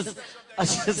should.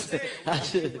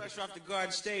 Fresh off the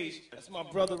garden stage. That's my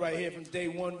brother right here from day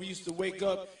one. We used to wake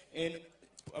up and,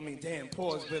 damn,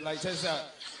 pause, but like, check this out.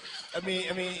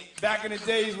 Back in the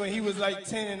days when he was like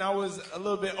 10 and I was a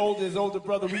little bit older, his older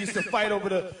brother, we used to fight over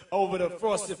the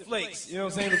Frosted Flakes. You know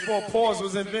what I'm saying? Before pause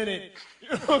was invented.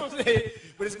 You know what I'm saying?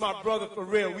 But it's my brother for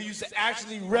real. We used to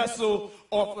actually wrestle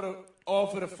off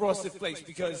of the Frosted Flakes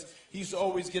because he used to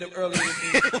always get up early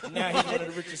with me. Now he's one of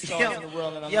the richest stars in the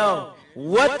world. And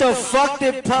What the fuck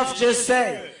did Puff just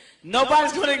say?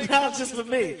 Nobody's gonna acknowledge this for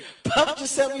me. Puff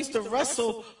just said we used to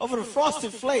wrestle over the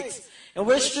Frosted Flakes. And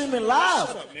we're streaming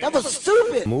live. That was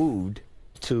stupid. Moved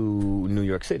to New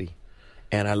York City.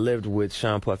 And I lived with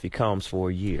Sean Puffy Combs for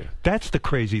a year. That's the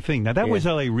crazy thing. Now, that was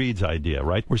L.A. Reid's idea,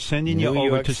 right? We're sending you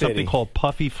over to something called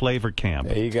Puffy Flavor Camp.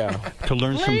 There you go. To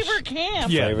learn Flavor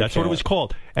Camp. Yeah, Flavor that's Camp. what it was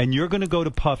called. And you're going to go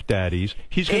to Puff Daddy's.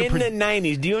 He's going in the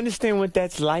 90s. Do you understand what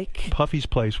that's like? Puffy's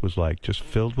place was like just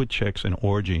filled with chicks and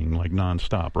orgying like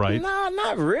nonstop, right? No,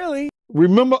 not really.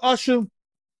 Remember, Usher?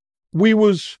 We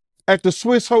was at the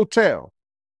Swiss Hotel.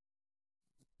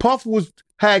 Puff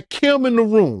had Kim in the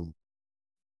room.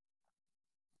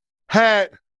 Had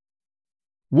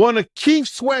one of Keith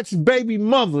Sweat's baby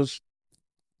mothers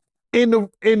in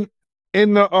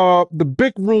the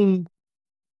big room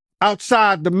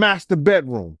outside the master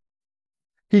bedroom.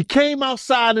 He came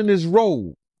outside in his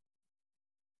robe.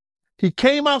 She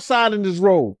gave him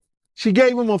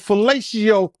a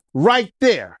fellatio right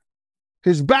there.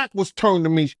 His back was turned to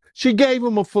me. She gave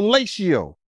him a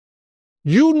fellatio.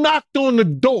 You knocked on the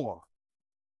door.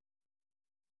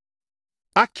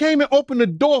 I came and opened the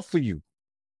door for you.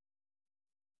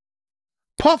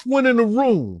 Puff went in the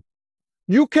room.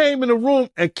 You came in the room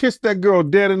and kissed that girl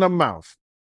dead in her mouth.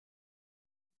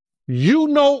 You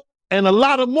know, and a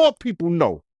lot of more people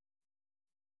know,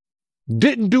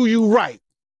 didn't do you right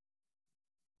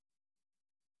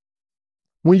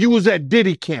when you was at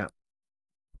Diddy camp.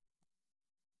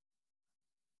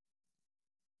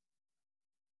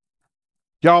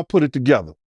 Y'all put it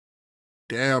together.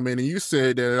 Damn, man. And you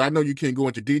said that, I know you can't go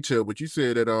into detail, but you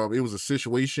said that it was a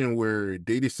situation where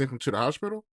Diddy sent him to the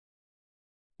hospital?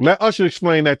 Let Usher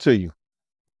explain that to you.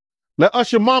 Let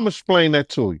Usher mama explain that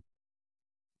to you.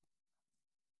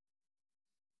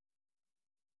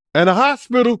 And the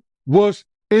hospital was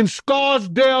in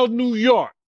Scarsdale, New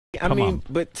York. I mean,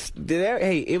 but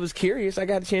hey, it was curious. I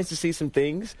got a chance to see some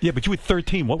things. Yeah, but you were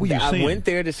 13. What were you seeing? I went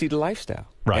there to see the lifestyle,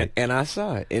 right? And I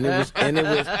saw it, and it was,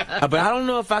 but I don't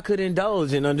know if I could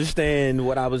indulge and understand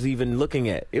what I was even looking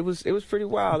at. It was pretty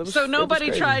wild. It was, so nobody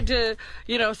it was tried to,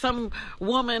 some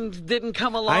woman didn't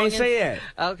come along. I didn't say that.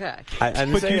 Okay. I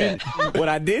didn't say that. What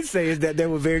I did say is that there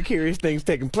were very curious things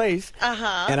taking place,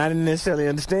 and I didn't necessarily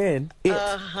understand it.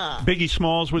 Biggie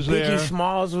Smalls was there. Biggie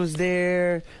Smalls was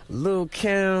there. Lil'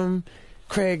 Kim,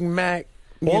 Craig Mack.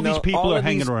 All these people are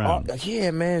hanging around.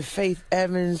 Yeah, man. Faith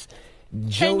Evans,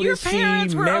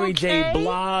 Jodeci, Mary J.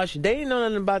 Blige. They didn't know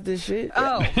nothing about this shit.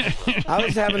 Oh. I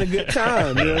was having a good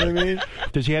time. You know what I mean?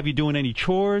 Does he have you doing any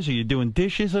chores? Are you doing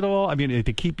dishes at all? I mean,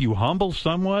 to keep you humble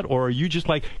somewhat? Or are you just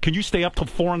like, can you stay up till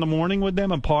 4 in the morning with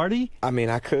them and party? I mean,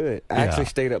 I could. I actually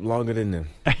stayed up longer than them.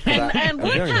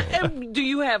 And do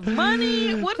you have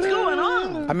money? What's going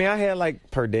on? I mean, I had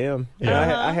like per diem.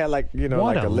 I had like,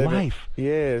 what like a living. life.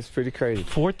 Yeah, it's pretty crazy.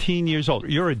 14 years old.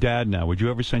 You're a dad now. Would you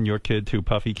ever send your kid to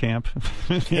Puffy camp?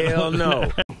 Hell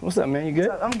no. What's up, man? You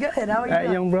good? I'm good. How are you? All right,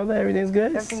 young brother, everything's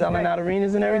good? Everything's Selling great. out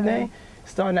arenas and everything? Yeah.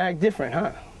 Starting to act different,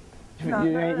 huh?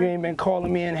 You ain't been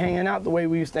calling me and hanging out the way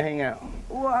we used to hang out.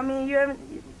 Well, I mean, you haven't.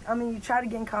 I mean, you try to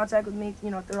get in contact with me,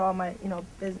 through all my,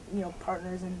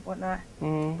 partners and whatnot.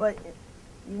 Mm-hmm. But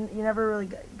you never really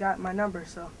got my number,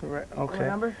 so. Right. Okay. My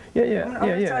number? Yeah. I'm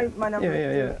gonna tell you my number.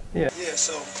 Yeah. Yeah,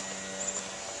 so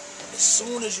as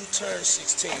soon as you turn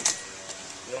 16, you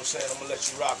know what I'm saying, I'm gonna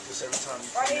let you rock this every time you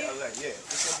come to LA. Yeah,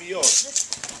 this gonna be yours.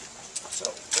 So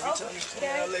every time you come to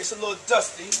LA, it's a little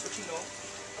dusty, but come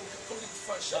get the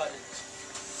front shot of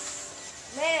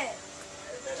this. Man.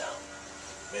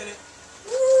 Minute.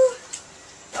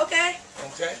 Woo. Okay.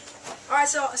 Okay. All right,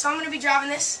 so I'm gonna be driving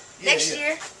this next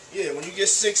year. Yeah, when you get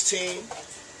 16, you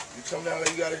come down there,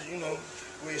 you gotta, wear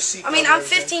your seatbelt. I mean, I'm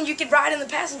 15. You could ride in the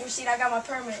passenger seat. I got my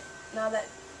permit. Not yet.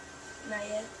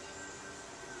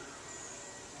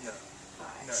 No. All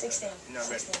right, 16. You're not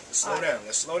ready. 16. Let's slow down.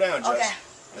 Let's slow down, Jess. Okay.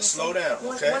 Let's slow down,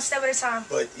 okay? One step at a time.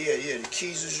 But yeah, the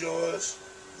keys is yours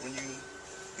when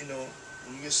when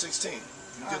you get 16.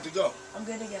 You're good to go. I'm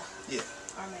good to go. Yeah.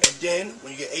 All right, man. And then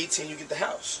when you get 18, you get the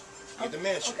house. You get the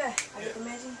mansion. Okay. I get the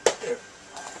mansion? Yeah.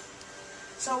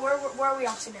 So where are we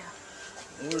off to now?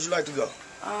 Where would you like to go?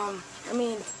 I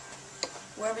mean,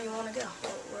 wherever you want to go.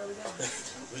 Where are we going?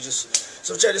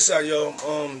 So check this out, yo.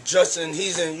 Justin,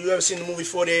 you ever seen the movie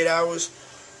 48 Hours?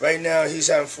 Right now, he's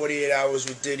having 48 hours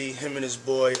with Diddy, him and his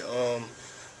boy.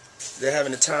 They're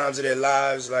having the times of their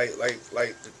lives, like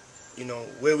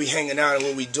where we hanging out and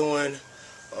what we doing.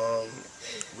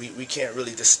 We can't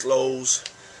really disclose,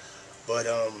 but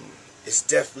it's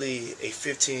definitely a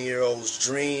 15-year-old's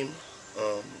dream.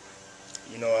 I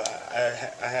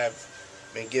have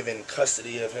been given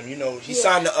custody of him. He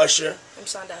signed to Usher. I'm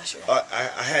signed to Usher.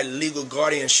 I had legal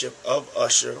guardianship of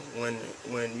Usher when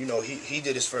he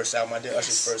did his first album. I did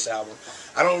Usher's first album.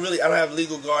 I don't have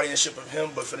legal guardianship of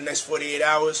him, but for the next 48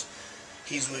 hours,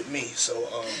 he's with me. So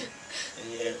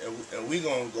and we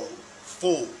gonna go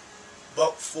full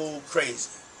crazy.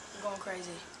 I'm going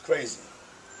crazy. Crazy.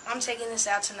 I'm taking this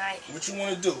out tonight. What you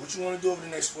want to do? What you want to do over the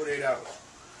next 48 hours?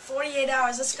 48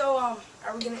 hours. Let's go.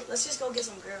 Let's just go get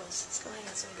some girls. Let's go hang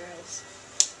with some girls.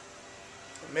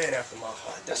 A man after my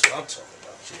heart. That's what I'm talking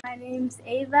about. My name's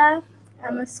Ava.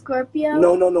 I'm a Scorpio.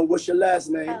 No. What's your last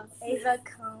name? Oh, Ava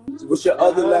Combs. What's your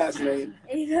other last name?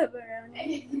 Ava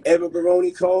Baroni. Ava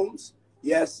Baroni Combs.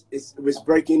 Yes, it's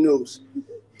breaking news.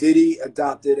 Diddy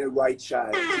adopted a white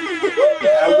child.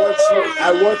 I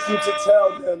want you to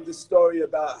tell them the story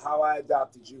about how I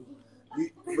adopted you.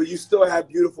 But you still have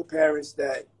beautiful parents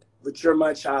but you're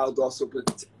my child also.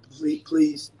 But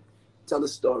please tell the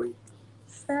story.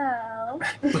 So,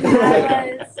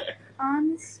 I was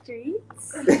on the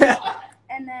streets,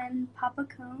 and then Papa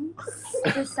Combs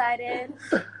decided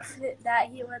that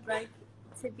he would like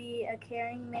to be a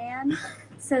caring man.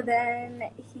 So then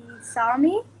he saw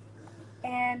me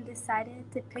and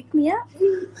decided to pick me up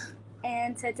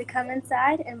and said to come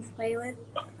inside and play with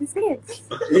his kids.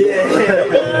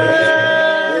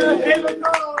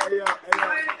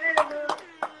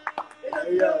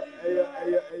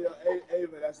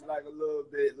 Ava, that's like a little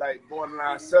bit like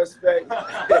borderline suspect.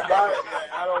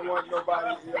 I don't want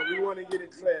nobody, we want to get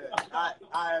it clear.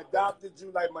 I adopted you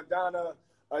like Madonna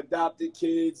adopted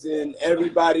kids and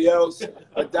everybody else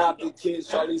adopted kids.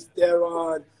 Charlize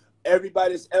Theron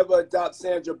everybody that's ever adopted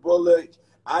Sandra Bullock,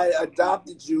 I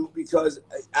adopted you because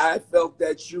I felt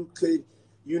that you could,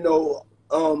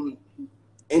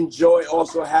 enjoy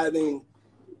also having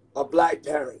a black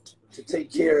parent to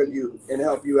take care of you and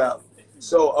help you out.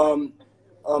 So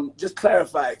just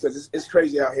clarify it because it's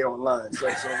crazy out here online. So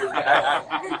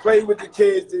I played with the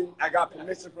kids and I got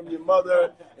permission from your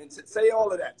mother and say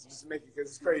all of that to just make it because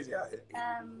it's crazy out here.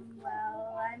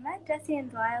 Well, I met Jesse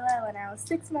and Delilah when I was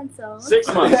 6 months old.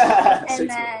 6 months. And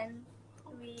then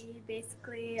we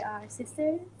basically are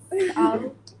sisters,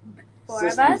 all four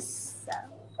of us. So.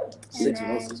 6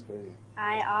 months is crazy.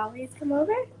 I always come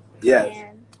over. Yes.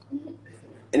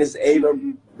 And it's Ava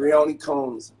Brioni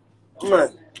Combs.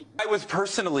 I was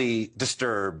personally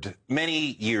disturbed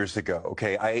many years ago.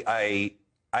 Okay,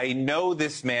 I know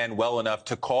this man well enough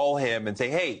to call him and say,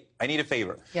 hey, I need a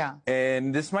favor. Yeah.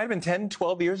 And this might have been 10,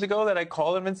 12 years ago that I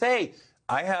called him and say, hey,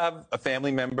 I have a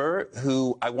family member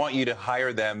who I want you to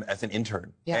hire them as an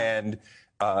intern. Yeah. And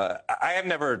I have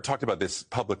never talked about this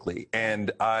publicly.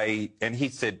 And he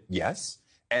said yes.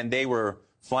 And they were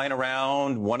flying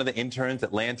around, one of the interns,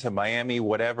 Atlanta, Miami,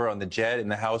 whatever, on the jet, in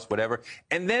the house, whatever.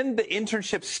 And then the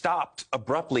internship stopped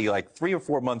abruptly, like 3 or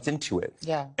 4 months into it.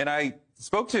 Yeah. And I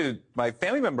spoke to my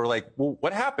family member, like, well,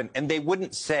 what happened? And they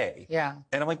wouldn't say. Yeah.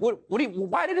 And I'm like,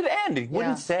 why did it end? He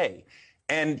wouldn't say.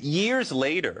 And years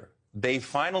later, they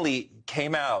finally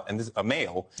came out, and this a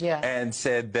male, and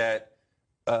said that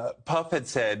Puff had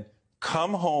said,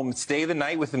 come home, stay the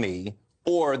night with me,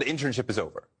 or the internship is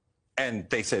over. And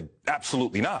they said,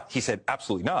 absolutely not. He said,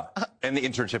 absolutely not. And the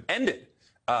internship ended.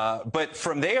 But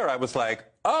from there, I was like,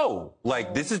 oh,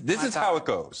 like this is how it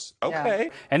goes. Okay.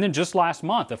 And then just last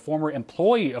month, a former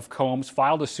employee of Combs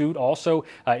filed a suit also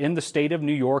in the state of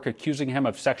New York, accusing him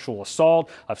of sexual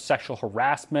assault, of sexual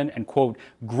harassment, and, quote,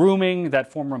 grooming.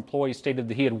 That former employee stated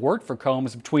that he had worked for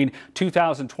Combs between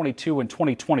 2022 and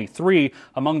 2023.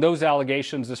 Among those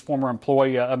allegations, this former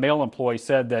employee, a male employee,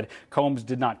 said that Combs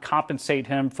did not compensate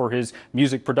him for his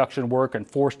music production work and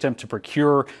forced him to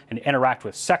procure and interact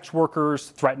with sex workers,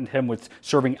 threatened him with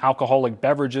serving alcoholic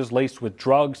beverages laced with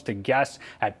drugs to guests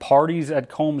at parties at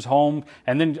Combs' home.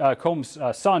 And then Combs'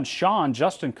 son,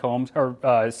 Justin Combs,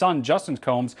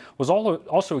 was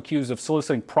also accused of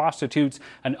soliciting prostitutes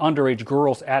and underage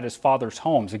girls at his father's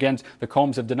homes. Again, the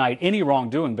Combs have denied any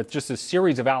wrongdoing, but just a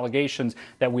series of allegations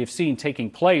that we've seen taking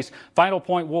place. Final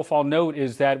point, Wolf, I'll note,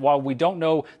 is that while we don't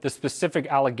know the specific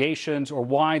allegations or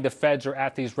why the feds are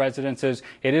at these residences,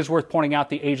 it is worth pointing out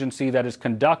the agency that is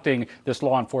conducting this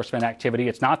law enforcement activity.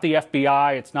 It's not the FBI.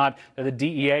 It's not the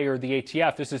DEA or the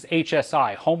ATF. This is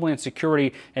HSI, Homeland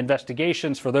Security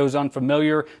Investigations. For those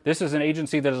unfamiliar, this is an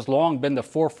agency that has long been the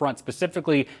forefront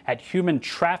specifically at human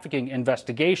trafficking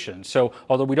investigations. So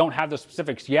although we don't have the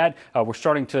specifics yet, we're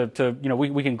starting to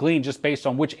we can glean just based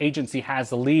on which agency has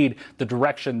the lead, the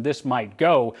direction this might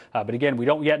go. But again, we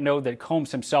don't yet know that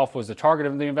Combs himself was the target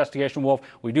of the investigation, Wolf.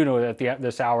 We do know at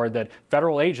this hour that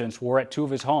federal agents were at 2 of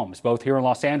his homes, both here in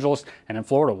Los Angeles and in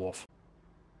Florida, Wolf.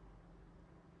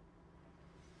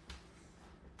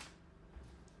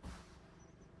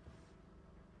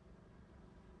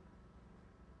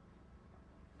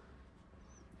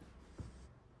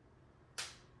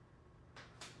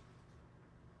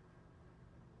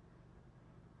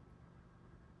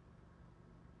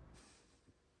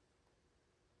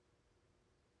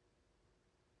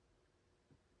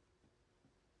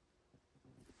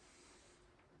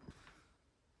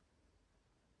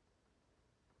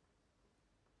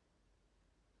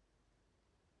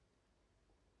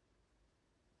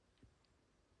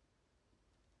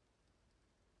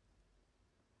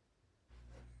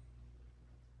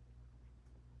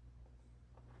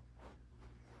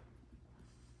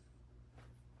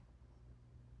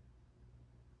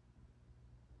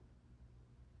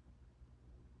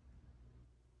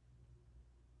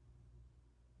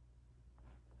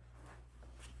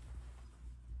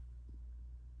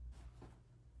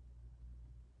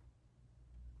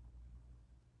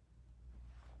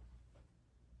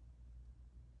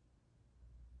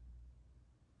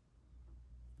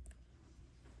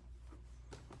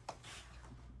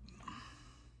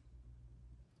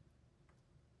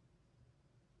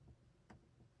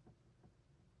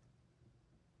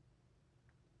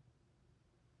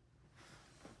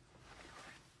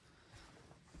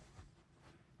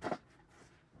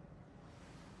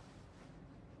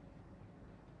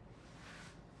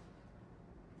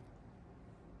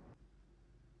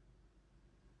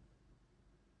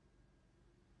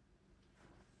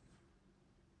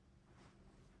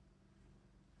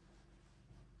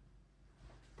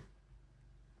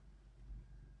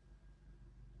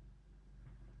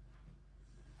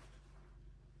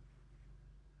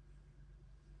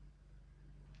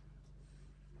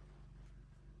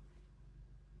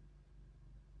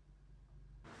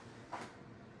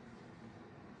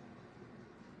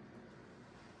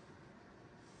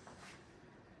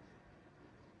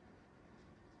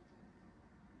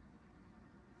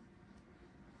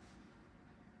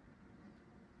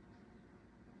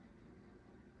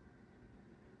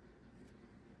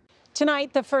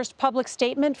 Tonight, the first public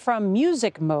statement from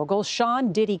music mogul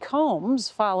Sean Diddy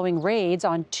Combs following raids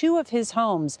on 2 of his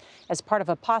homes as part of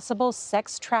a possible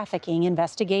sex trafficking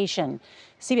investigation.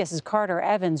 CBS's Carter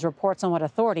Evans reports on what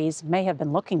authorities may have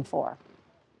been looking for.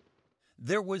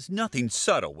 There was nothing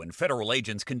subtle when federal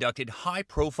agents conducted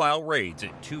high-profile raids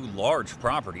at 2 large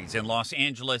properties in Los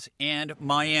Angeles and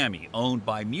Miami, owned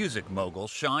by music mogul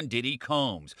Sean Diddy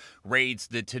Combs. Raids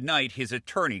that tonight his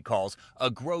attorney calls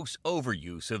a gross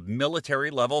overuse of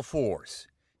military-level force.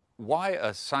 Why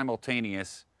a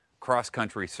simultaneous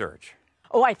cross-country search?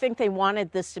 Oh, I think they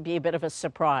wanted this to be a bit of a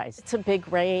surprise. It's a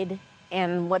big raid,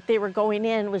 and what they were going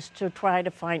in was to try to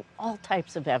find all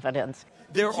types of evidence.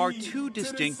 There are 2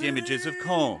 distinct images of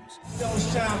Combs.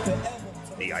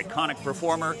 The iconic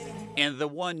performer and the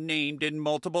one named in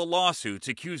multiple lawsuits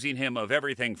accusing him of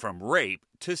everything from rape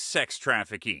to sex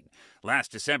trafficking.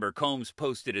 Last December, Combs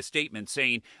posted a statement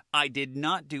saying, "I did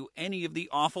not do any of the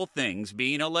awful things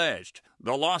being alleged."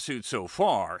 The lawsuits so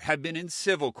far have been in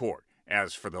civil court.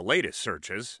 As for the latest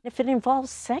searches, if it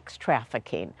involves sex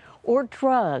trafficking or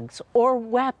drugs or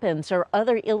weapons or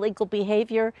other illegal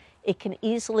behavior, it can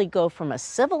easily go from a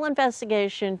civil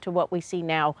investigation to what we see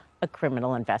now, a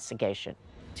criminal investigation.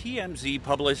 TMZ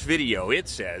published video, it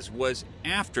says, was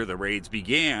after the raids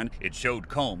began. It showed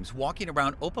Combs walking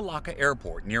around Opa-locka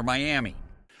Airport near Miami.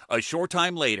 A short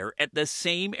time later, at the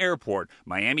same airport,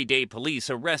 Miami-Dade police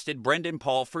arrested Brendan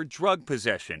Paul for drug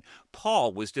possession.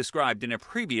 Paul was described in a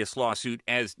previous lawsuit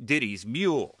as Diddy's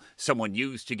mule, someone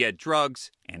used to get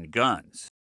drugs and guns.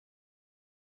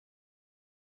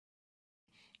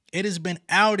 It has been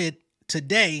outed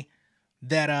today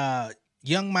that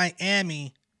Young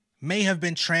Miami may have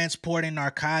been transporting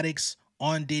narcotics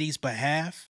on Diddy's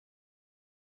behalf.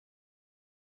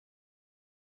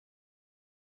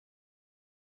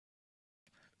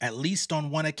 At least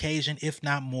on one occasion, if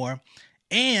not more.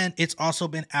 And it's also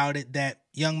been outed that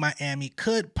Young Miami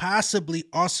could possibly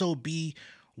also be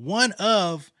one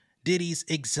of Diddy's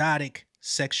exotic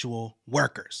sexual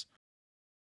workers.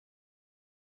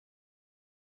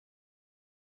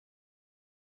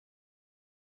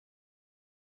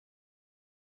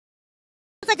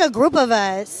 It's like a group of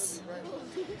us.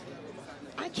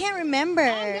 I can't remember. Oh,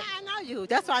 yeah, I know you.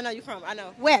 That's where I know you from. I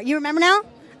know. Where? You remember now?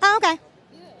 Oh, okay.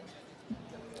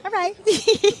 All right.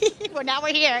 Well, now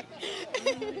we're here.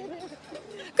 Girl,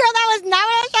 that was not what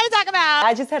I was trying to talk about.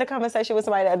 I just had a conversation with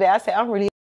somebody the other day. I said, I'm really,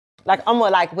 like, I'm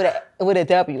more like with a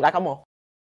W. Like, I'm more.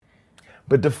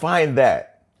 But define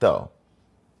that, though.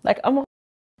 Like, I'm more.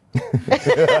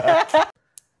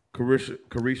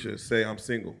 Carisha say I'm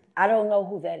single. I don't know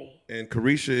who that is. And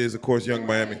Carisha is, of course, Young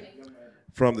Miami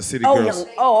from the City Oh, Girls.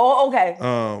 okay.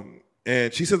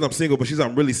 And she says I'm single, but she says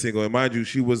I'm really single. And mind you,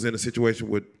 she was in a situation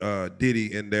with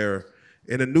Diddy, and they're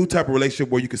in a new type of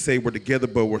relationship where you could say we're together,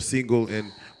 but we're single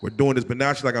and we're doing this. But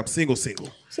now she's like, I'm single.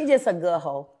 She just a good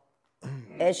hoe,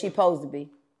 as she supposed to be.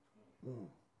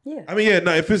 Yeah. I mean, yeah,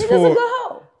 no, if it's She's for, just a good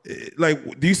hoe.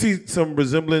 like, do you see some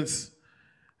resemblance?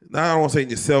 Now, I don't want to say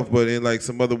in yourself, but in like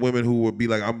some other women who would be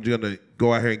like, I'm just gonna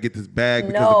go out here and get this bag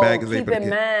because the bag is keep in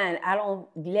mind, I don't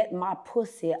let my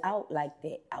pussy out like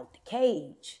that, out the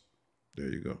cage. There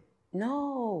you go.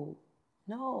 No.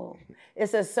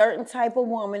 It's a certain type of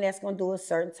woman that's gonna do a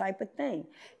certain type of thing.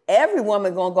 Every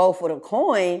woman gonna go for the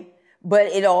coin, but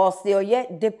it all still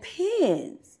yet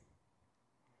depends.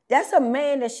 That's a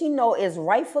man that she know is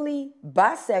rightfully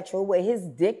bisexual, where his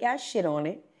dick got shit on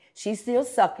it. She's still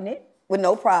sucking it with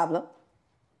no problem.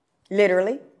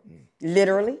 Literally.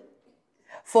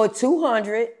 For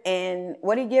 200 and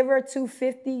what did he give her?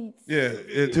 250? Yeah,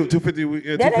 250.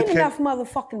 Yeah, that 250 ain't enough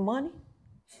motherfucking money.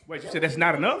 Wait, you said that's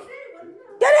not enough?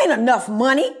 That ain't enough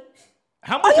money.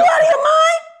 How much? Are you out of your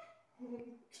mind?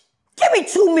 Give me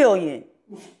 $2 million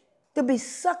to be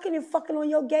sucking and fucking on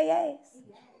your gay ass.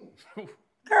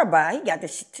 Girl, bye. He got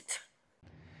this shit.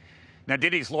 Now,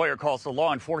 Diddy's lawyer calls the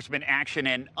law enforcement action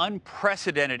an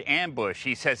unprecedented ambush.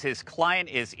 He says his client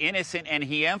is innocent, and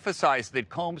he emphasized that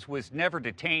Combs was never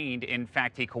detained. In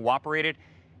fact, he cooperated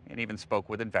and even spoke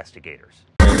with investigators.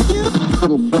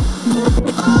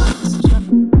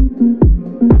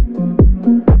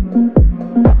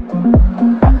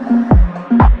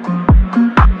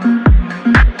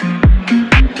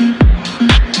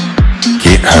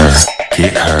 Get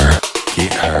her.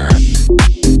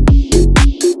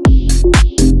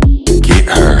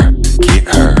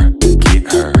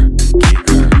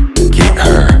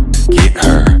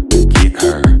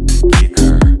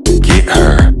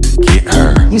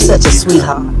 You such a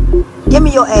sweetheart. Give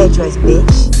me your address,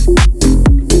 bitch.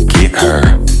 Get her.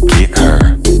 Get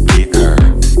her.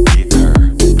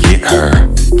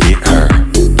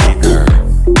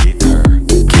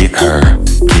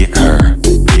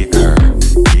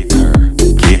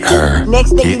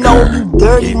 Next thing you know, you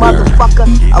dirty motherfucker.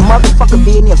 A motherfucker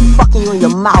being there fucking you in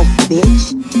your mouth,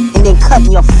 bitch. And then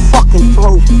cutting your fucking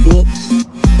throat, bitch.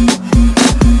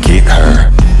 Kick her,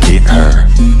 kick her,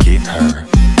 kick her,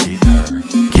 kick her,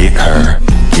 kick her,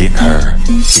 kick her,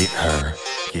 kick her,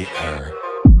 kick her.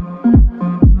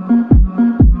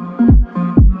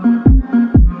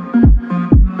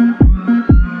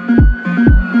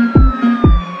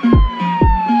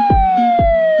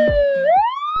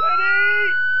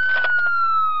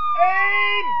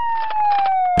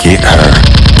 Kick her,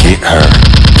 kick her,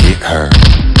 kick her,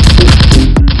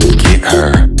 kick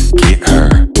her, kick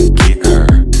her, kick her,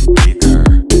 kick her.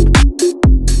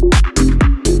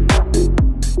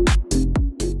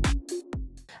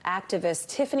 Activist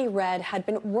Tiffany Red had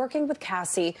been working with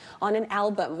Cassie on an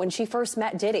album when she first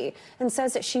met Diddy and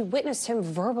says that she witnessed him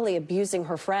verbally abusing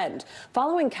her friend.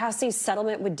 Following Cassie's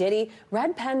settlement with Diddy,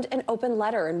 Red penned an open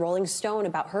letter in Rolling Stone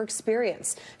about her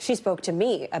experience. She spoke to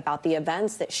me about the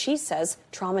events that she says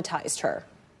traumatized her.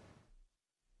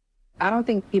 I don't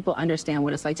think people understand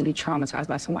what it's like to be traumatized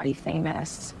by somebody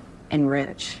famous and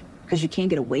rich, because you can't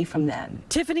get away from them.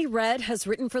 Tiffany Red has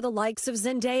written for the likes of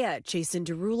Zendaya, Jason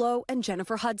Derulo, and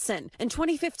Jennifer Hudson. In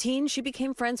 2015, she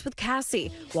became friends with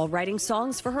Cassie while writing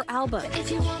songs for her album.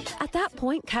 At that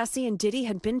point, Cassie and Diddy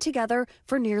had been together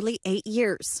for nearly 8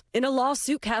 years. In a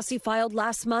lawsuit Cassie filed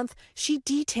last month, she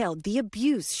detailed the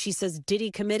abuse she says Diddy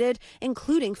committed,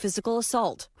 including physical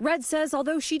assault. Red says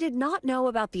although she did not know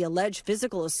about the alleged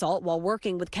physical assault while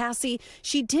working with Cassie,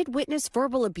 she did witness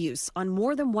verbal abuse on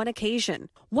more than one occasion,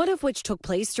 one of which took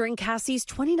place during Cassie's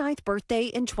 29th birthday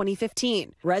in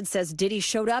 2015. Red says Diddy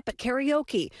showed up at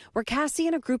karaoke, where Cassie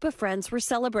and a group of friends were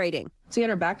celebrating. So he had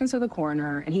her backed into the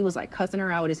corner, and he was like cussing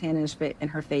her out with his hand in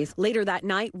her face. Later that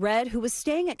night, Red, who was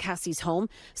staying at Cassie's home,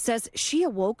 says she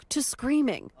awoke to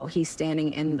screaming. He's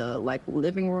standing in the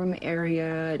living room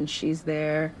area, and she's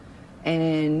there,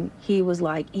 and he was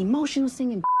like, emotional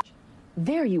singing,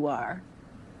 there you are.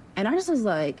 And I just was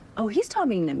like, oh, he's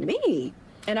talking to me.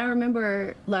 And I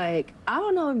remember, I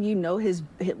don't know if you know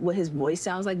what his voice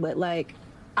sounds like, but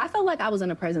I felt like I was in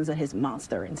the presence of his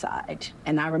monster inside.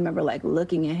 And I remember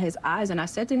looking in his eyes, and I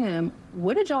said to him,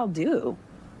 what did y'all do?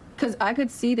 Because I could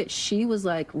see that she was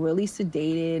really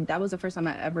sedated. That was the first time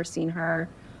I ever seen her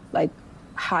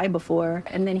high before.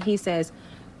 And then he says,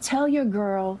 tell your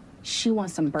girl she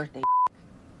wants some birthday.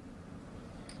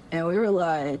 And we were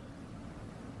like,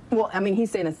 well, I mean, he's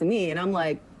saying this to me, and I'm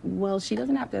like, well, she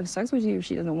doesn't have to have sex with you if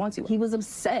she doesn't want to. He was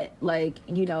upset, I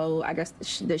guess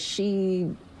that she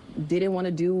didn't want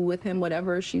to do with him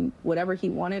whatever he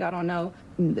wanted. I don't know.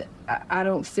 I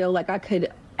don't feel like I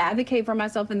could advocate for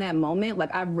myself in that moment.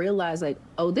 I realized,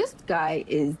 oh, this guy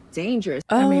is dangerous.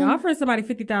 I mean, offering somebody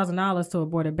 $50,000 to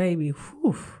abort a baby,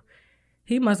 whew,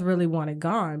 he must really want it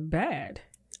gone bad.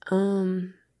 I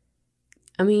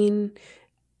mean,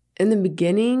 in the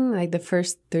beginning, the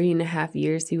first 3.5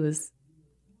 years, he was,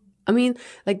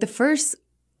 the first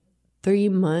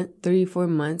 3-4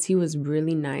 months, he was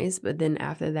really nice. But then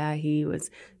after that, he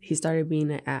started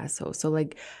being an asshole. So I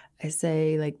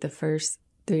say the first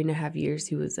 3.5 years,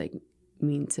 he was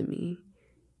mean to me.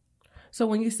 So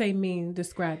when you say mean,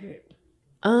 describe it.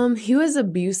 He was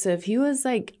abusive. He was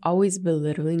always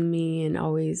belittling me, and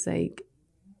always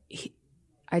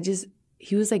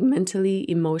he was mentally,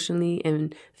 emotionally,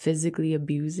 and physically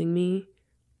abusing me.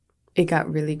 It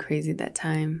got really crazy that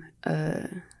time.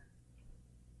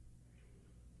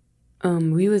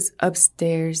 We was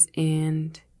upstairs,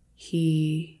 and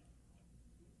he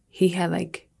had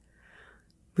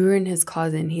we were in his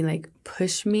closet, and he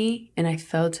pushed me, and I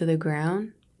fell to the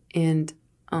ground, and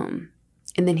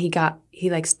then he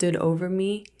stood over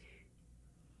me.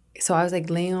 So I was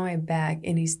laying on my back,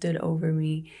 and he stood over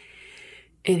me,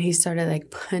 and he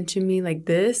started punching me like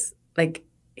this.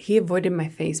 He avoided my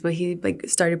face, but he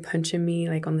started punching me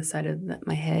on the side of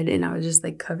my head, and I was just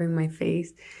covering my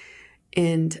face.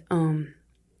 And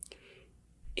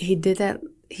he did that,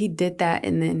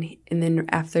 and then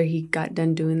after he got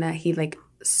done doing that, he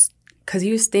because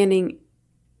he was standing,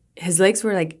 his legs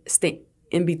were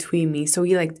in between me, so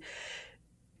he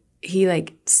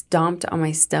stomped on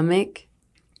my stomach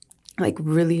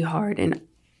really hard, and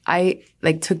I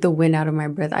took the wind out of my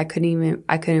breath. I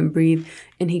couldn't breathe,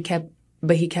 and he kept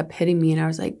hitting me, and I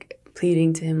was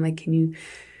pleading to him, can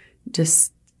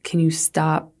you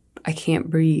stop? I can't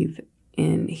breathe.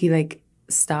 And he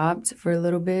stopped for a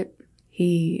little bit.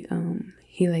 He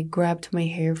grabbed my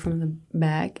hair from the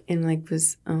back and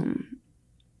was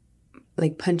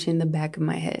punching the back of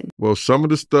my head. Well, some of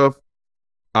the stuff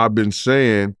I've been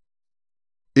saying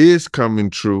is coming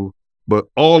true, but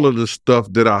all of the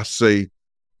stuff that I say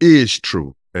is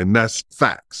true, and that's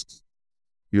facts.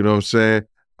 You know what I'm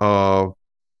saying?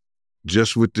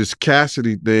 Just with this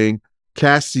Cassie thing,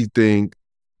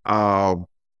 I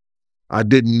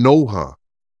didn't know her,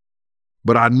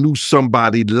 but I knew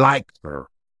somebody like her,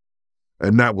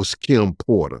 and that was Kim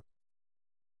Porter.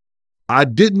 I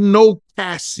didn't know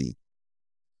Cassie,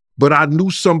 but I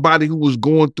knew somebody who was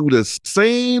going through the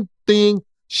same thing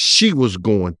she was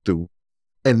going through,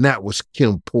 and that was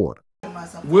Kim Porter.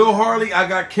 Will Harley, I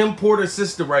got Kim Porter's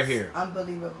sister right here.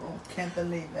 Unbelievable. Can't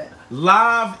believe it.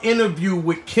 Live interview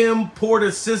with Kim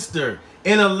Porter's sister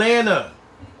in Atlanta.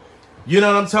 You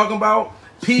know what I'm talking about?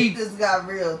 She just got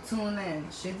real. Tune in.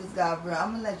 She just got real.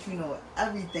 I'm going to let you know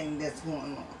everything that's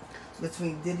going on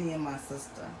between Diddy and my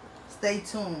sister. Stay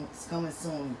tuned. It's coming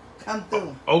soon. Come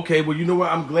through. Okay, well, you know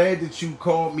what? I'm glad that you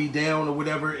called me down or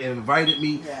whatever and invited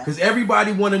me. Because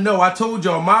everybody want to know. I told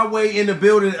y'all, my way in the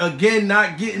building, again,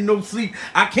 not getting no sleep.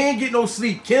 I can't get no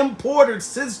sleep. Kim Porter's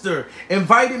sister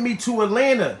invited me to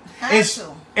Atlanta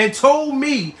and told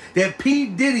me that P.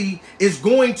 Diddy is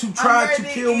going to try to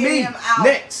kill me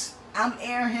next. I'm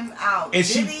airing him out. And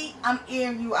Diddy, I'm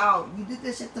airing you out. You did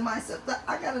this shit to my sister.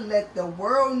 I got to let the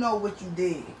world know what you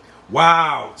did.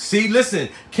 Wow. See, listen,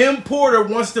 Kim Porter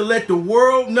wants to let the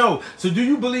world know. So do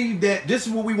you believe that this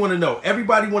is what we want to know?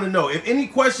 Everybody want to know. If any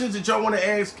questions that y'all want to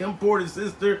ask Kim Porter's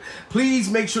sister, please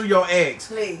make sure y'all ask.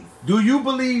 Please. Do you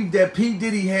believe that P.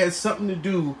 Diddy has something to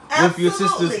do with your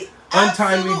sister's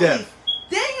untimely death?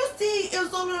 Then you see it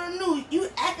was over the news. You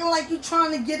acting like you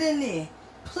trying to get in there.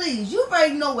 Please, you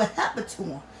already know what happened to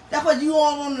him. That's why you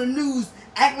all on the news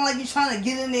acting like you trying to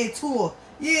get in there too.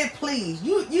 Yeah, please.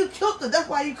 You killed her. That's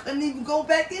why you couldn't even go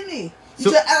back in there.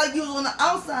 You just act like you was on the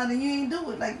outside and you ain't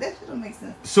do it. Like, that shit don't make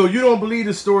sense. So you don't believe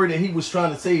the story that he was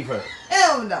trying to save her?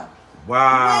 Hell no.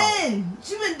 Wow. When?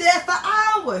 She been dead for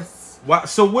hours. Wow.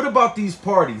 So what about these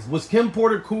parties? Was Kim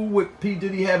Porter cool with P.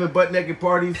 Diddy having butt-naked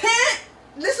parties?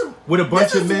 Listen, with a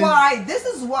bunch of men? This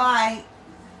is why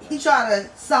he tried to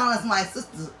silence my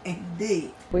sisters, and he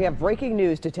did. We have breaking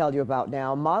news to tell you about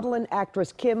now. Model and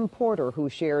actress Kim Porter, who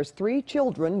shares 3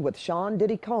 children with Sean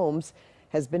Diddy Combs,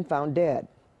 has been found dead.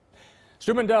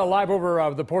 Stu Mandel live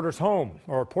over the Porter's home,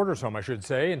 I should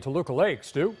say, in Toluca Lake.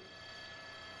 Stu?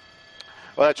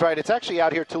 Well, that's right. It's actually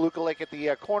out here at Toluca Lake at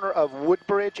the corner of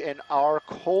Woodbridge and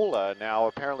Arcola. Now,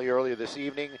 apparently earlier this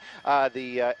evening,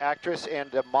 the actress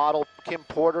and model Kim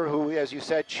Porter, who, as you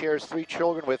said, shares 3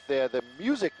 children with the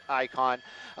music icon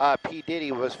P.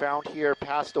 Diddy, was found here,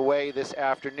 passed away this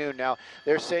afternoon. Now,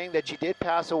 they're saying that she did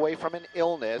pass away from an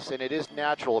illness, and it is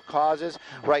natural causes.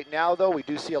 Right now, though, we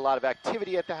do see a lot of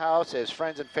activity at the house as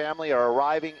friends and family are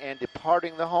arriving and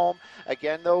departing the home.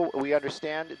 Again, though, we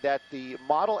understand that the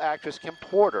model actress Kim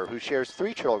Porter, who shares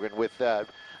 3 children with the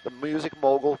music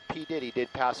mogul P. Diddy,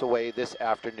 did pass away this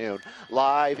afternoon.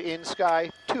 Live in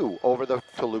Sky 2 over the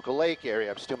Toluca Lake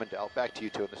area. I'm Stu Mandel. Back to you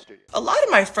two in the studio. A lot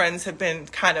of my friends have been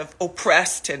kind of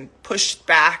oppressed and pushed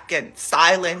back and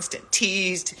silenced and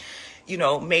teased, you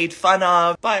know, made fun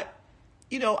of. But,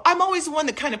 you know, I'm always the one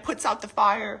that kind of puts out the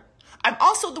fire. I'm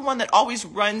also the one that always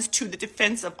runs to the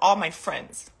defense of all my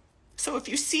friends. So if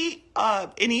you see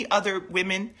any other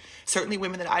women, certainly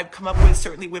women that I've come up with,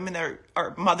 certainly women that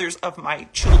are mothers of my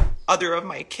children, other of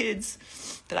my kids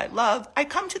that I love, I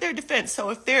come to their defense.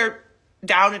 So if they're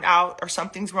down and out or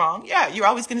something's wrong, yeah, you're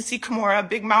always going to see Kimora,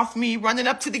 big mouth me, running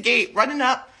up to the gate, running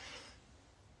up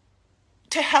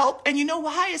to help. And you know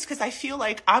why? It's because I feel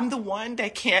like I'm the one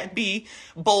that can't be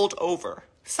bowled over.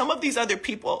 Some of these other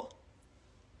people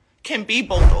can be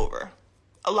bowled over.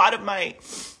 A lot of my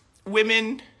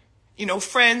women, you know,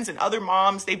 friends and other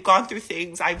moms, they've gone through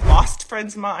things. I've lost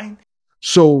friends of mine.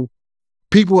 So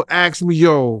people ask me,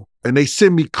 yo, and they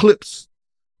send me clips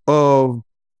of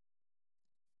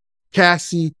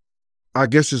Cassie, I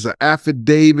guess it's an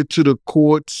affidavit to the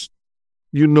courts,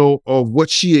 you know, of what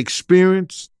she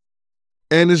experienced.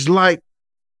 And it's like,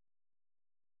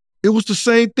 it was the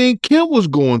same thing Kim was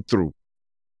going through.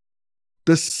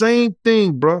 The same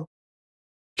thing, bro.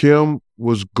 Kim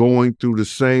was going through the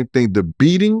same thing. The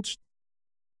beatings,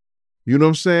 you know what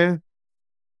I'm saying?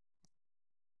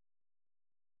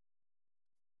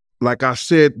 Like I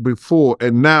said before,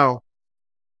 and now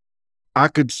I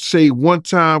could say one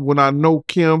time when I know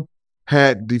Kim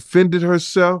had defended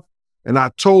herself, and I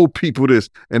told people this,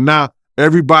 and now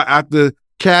everybody, after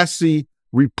Cassie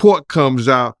report comes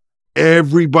out,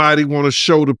 everybody want to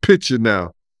show the picture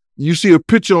now. You see a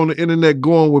picture on the internet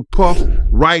going with Puff,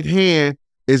 right hand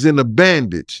is in a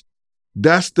bandage.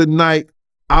 That's the night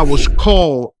I was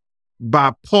called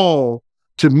by Paul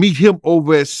to meet him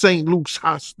over at St. Luke's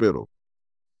Hospital.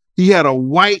 He had a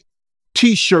white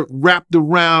t-shirt wrapped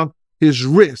around his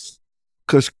wrist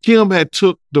because Kim had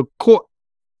took the court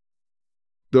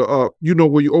you know,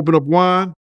 where you open up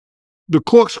wine, the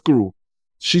corkscrew.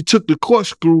 She took the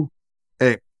corkscrew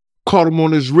and caught him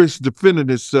on his wrist defending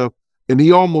himself. And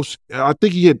he almost, I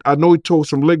think he hit, I know he tore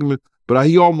some ligament, but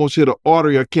he almost hit an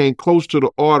artery or came close to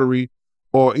the artery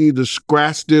or either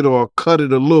scratched it or cut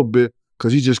it a little bit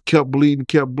because he just kept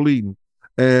bleeding.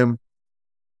 And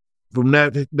from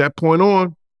that point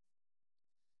on,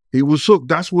 he was hooked.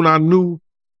 That's when I knew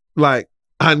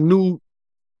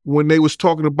when they was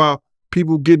talking about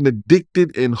people getting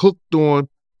addicted and hooked on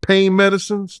pain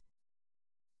medicines,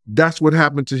 that's what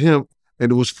happened to him.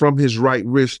 And it was from his right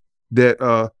wrist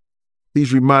that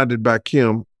he's reminded by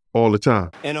Kim all the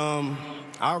time. And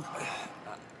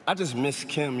I just miss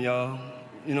Kim, y'all.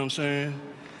 You know what I'm saying?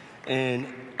 And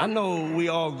I know we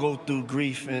all go through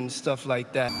grief and stuff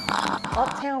like that.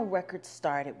 Uptown Records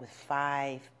started with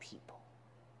 5 people.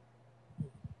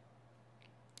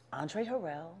 Andre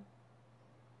Harrell,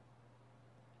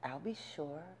 I'll Be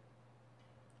Sure,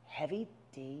 Heavy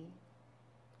D,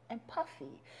 and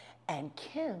Puffy. And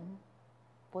Kim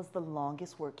was the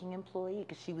longest working employee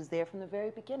because she was there from the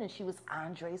very beginning. She was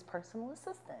Andre's personal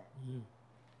assistant.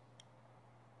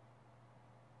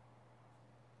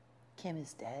 Kim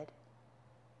is dead.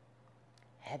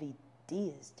 Heavy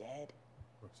D is dead.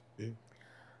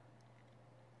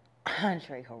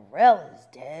 Andre Harrell is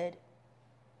dead.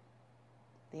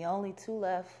 The only 2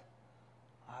 left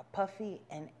are Puffy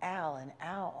and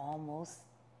Al almost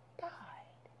died.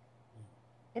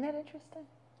 Isn't that interesting?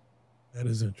 That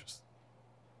is interesting.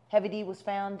 Heavy D was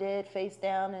found dead, face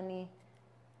down in the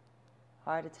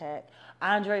heart attack.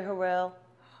 Andre Harrell,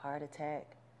 heart attack.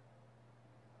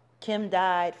 Kim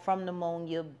died from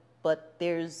pneumonia, but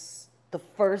there's the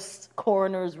first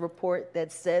coroner's report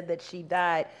that said that she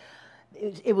died.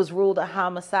 It was ruled a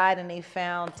homicide, and they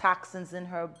found toxins in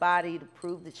her body to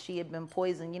prove that she had been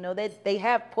poisoned. You know, they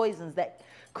have poisons that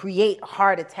create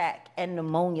heart attack and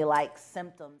pneumonia-like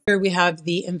symptoms. Here we have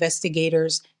the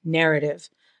investigators' narrative,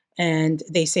 and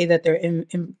they say that their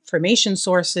information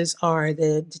sources are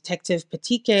the Detective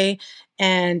Patike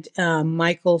and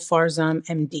Michael Farzam,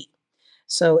 MD.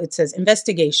 So it says,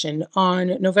 investigation.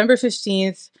 On November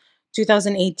 15th,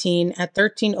 2018, at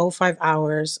 13:05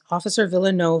 hours, Officer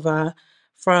Villanova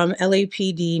from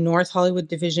LAPD North Hollywood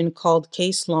Division called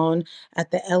Case Sloan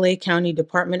at the LA County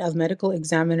Department of Medical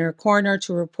Examiner Coroner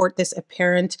to report this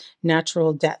apparent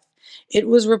natural death. It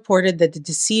was reported that the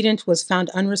decedent was found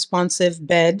unresponsive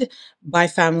bed by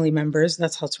family members.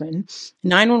 That's how it's written.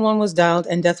 911 was dialed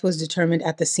and death was determined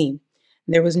at the scene.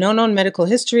 There was no known medical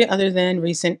history other than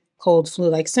recent cold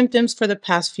flu-like symptoms for the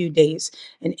past few days.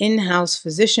 An in-house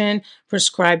physician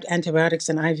prescribed antibiotics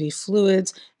and IV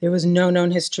fluids. There was no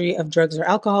known history of drugs or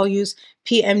alcohol use.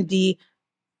 PMD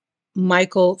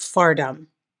Michael Fardam.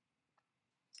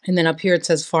 And then up here it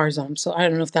says Farzam. So I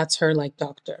don't know if that's her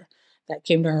doctor that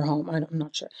came to her home. I'm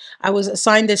not sure. I was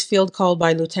assigned this field call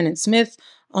by Lieutenant Smith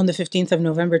on the 15th of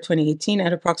November, 2018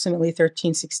 at approximately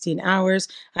 13:16 hours.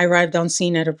 I arrived on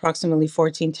scene at approximately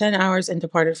 14:10 hours and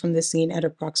departed from the scene at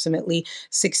approximately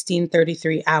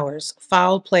 16:33 hours.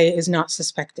 Foul play is not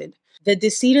suspected. The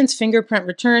decedent's fingerprint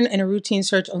return and a routine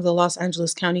search of the Los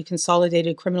Angeles County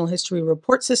Consolidated Criminal History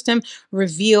Report System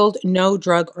revealed no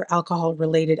drug or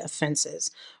alcohol-related offenses.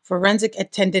 Forensic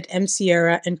attendant M.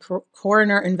 Sierra and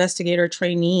coroner investigator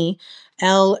trainee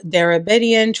L.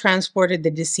 Darabedian transported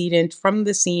the decedent from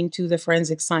the scene to the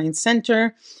Forensic Science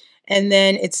Center. And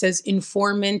then it says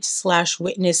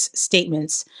informant/witness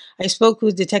statements. I spoke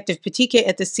with Detective Patike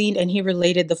at the scene and he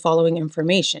related the following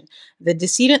information. The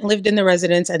decedent lived in the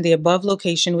residence at the above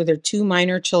location with her 2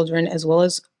 minor children as well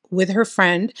as with her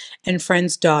friend and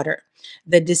friend's daughter.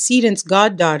 The decedent's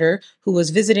goddaughter, who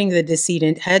was visiting the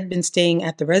decedent, had been staying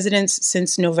at the residence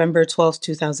since November 12,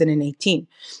 2018.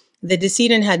 The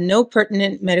decedent had no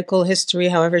pertinent medical history.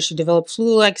 However, she developed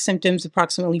flu-like symptoms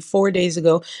approximately 4 days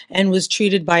ago and was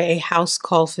treated by a house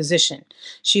call physician.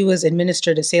 She was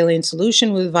administered a saline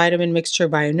solution with vitamin mixture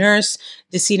by a nurse.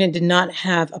 Decedent did not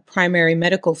have a primary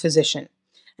medical physician.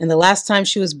 And the last time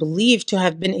she was believed to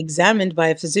have been examined by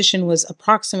a physician was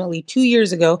approximately 2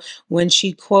 years ago when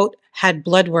she, quote, had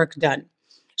blood work done.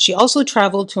 She also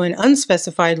traveled to an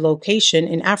unspecified location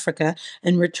in Africa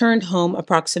and returned home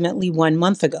approximately 1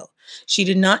 month ago. She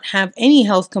did not have any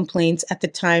health complaints at the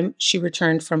time she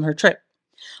returned from her trip.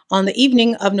 On the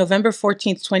evening of November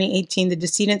 14, 2018, the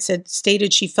decedent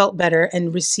stated she felt better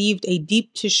and received a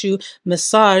deep tissue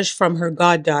massage from her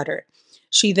goddaughter.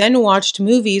 She then watched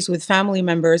movies with family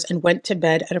members and went to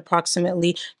bed at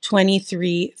approximately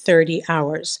 23:30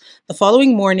 hours. The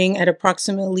following morning at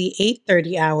approximately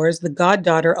 8:30 hours, the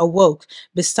goddaughter awoke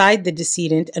beside the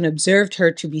decedent and observed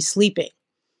her to be sleeping.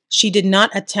 She did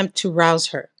not attempt to rouse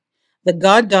her. The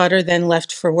goddaughter then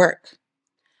left for work.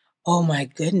 Oh my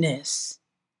goodness.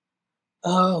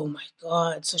 Oh my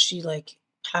God. So she like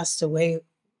passed away.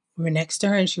 We were next to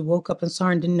her and she woke up and saw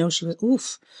her and didn't know she was,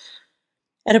 oof.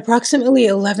 At approximately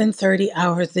 11:30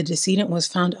 hours, the decedent was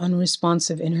found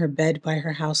unresponsive in her bed by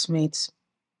her housemates.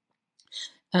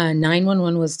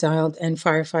 911 was dialed, and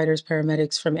firefighters,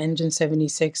 paramedics from Engine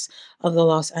 76 of the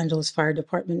Los Angeles Fire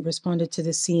Department responded to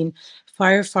the scene.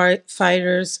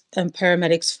 Firefighters and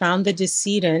paramedics found the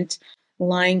decedent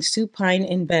lying supine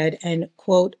in bed and,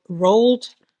 quote, rolled,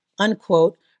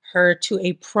 unquote, her to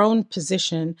a prone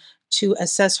position to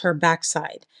assess her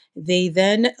backside. They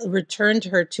then returned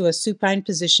her to a supine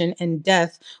position, and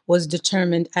death was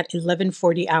determined at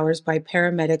 11:40 hours by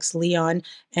paramedics Leon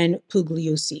and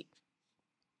Pugliusi.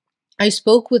 I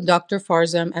spoke with Dr.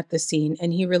 Farzam at the scene,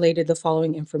 and he related the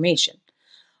following information.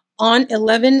 On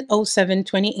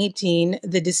 11/07/2018,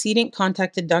 the decedent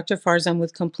contacted Dr. Farzam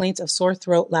with complaints of sore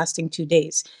throat lasting 2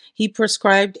 days. He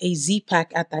prescribed a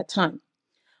Z-Pak at that time.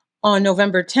 On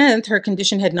November 10th, her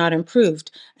condition had not improved.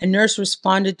 A nurse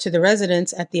responded to the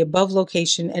residents at the above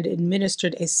location and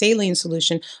administered a saline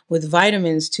solution with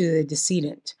vitamins to the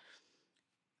decedent.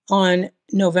 On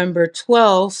November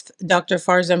 12th, Dr.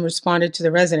 Farzam responded to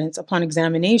the residents. Upon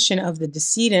examination of the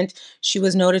decedent, she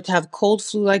was noted to have cold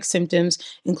flu-like symptoms,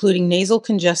 including nasal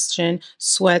congestion,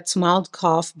 sweats, mild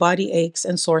cough, body aches,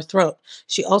 and sore throat.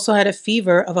 She also had a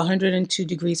fever of 102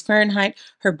 degrees Fahrenheit.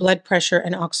 Her blood pressure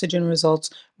and oxygen results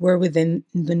were within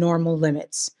the normal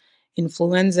limits.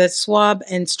 Influenza swab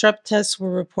and strep tests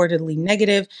were reportedly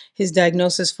negative. His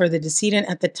diagnosis for the decedent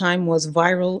at the time was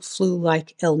viral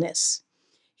flu-like illness.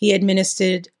 He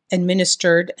administered an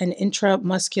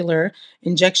intramuscular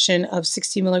injection of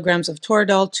 60 milligrams of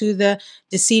Toradol to the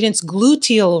decedent's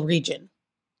gluteal region.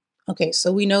 Okay,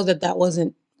 so we know that that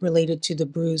wasn't related to the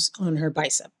bruise on her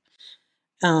bicep.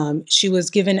 She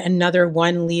was given another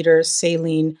 1 liter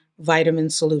saline vitamin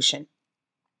solution.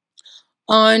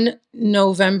 On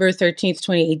November 13th,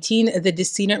 2018, the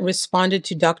decedent responded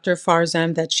to Dr.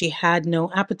 Farzam that she had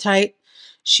no appetite.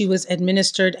 She was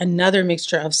administered another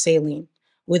mixture of saline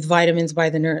with vitamins by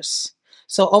the nurse.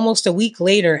 So almost a week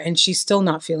later, and she's still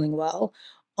not feeling well.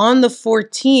 On the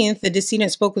 14th, the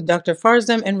decedent spoke with Dr.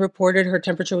 Farzam and reported her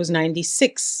temperature was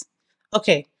 96.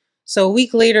 Okay, so a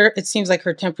week later, it seems like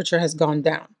her temperature has gone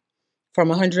down from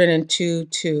 102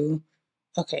 to,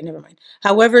 okay, never mind.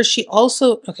 However, she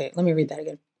also, okay, let me read that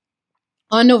again.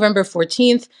 On November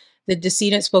 14th, the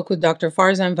decedent spoke with Dr.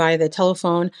 Farzam via the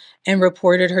telephone and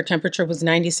reported her temperature was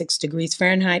 96 degrees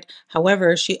Fahrenheit.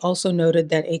 However, she also noted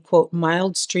that a, quote,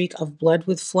 mild streak of blood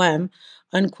with phlegm,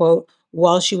 unquote,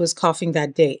 while she was coughing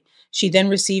that day. She then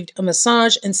received a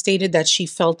massage and stated that she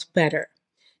felt better.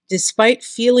 Despite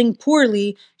feeling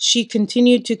poorly, she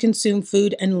continued to consume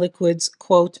food and liquids,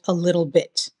 quote, a little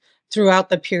bit, throughout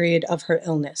the period of her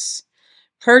illness.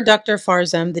 Per Dr.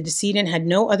 Farzam, the decedent had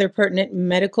no other pertinent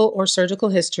medical or surgical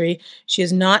history. She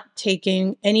is not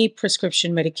taking any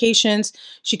prescription medications.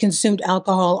 She consumed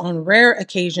alcohol on rare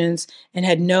occasions and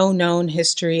had no known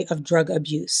history of drug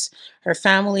abuse. Her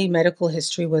family medical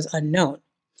history was unknown.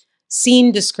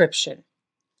 Scene description.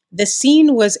 The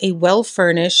scene was a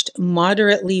well-furnished,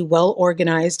 moderately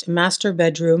well-organized master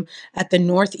bedroom at the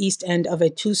northeast end of a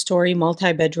 2-story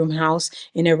multi-bedroom house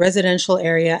in a residential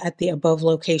area at the above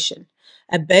location.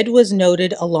 A bed was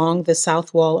noted along the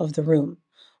south wall of the room.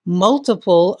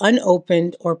 Multiple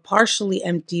unopened or partially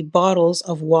empty bottles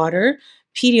of water,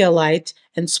 Pedialyte,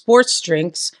 and sports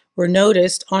drinks were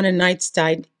noticed on a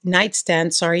nightstand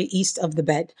east of the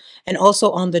bed, and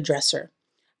also on the dresser.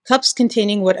 Cups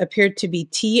containing what appeared to be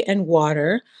tea and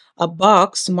water, a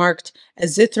box marked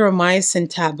azithromycin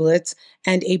tablets,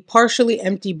 and a partially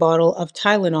empty bottle of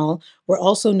Tylenol were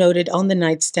also noted on the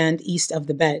nightstand east of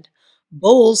the bed.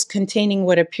 Bowls containing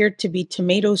what appeared to be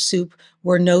tomato soup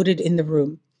were noted in the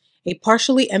room. A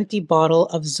partially empty bottle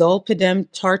of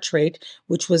zolpidem tartrate,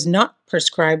 which was not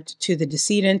prescribed to the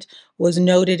decedent, was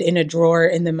noted in a drawer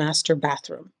in the master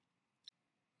bathroom.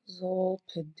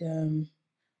 Zolpidem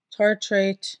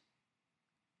tartrate.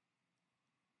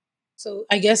 So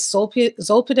I guess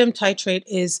zolpidem tartrate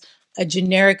is a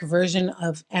generic version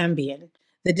of Ambien.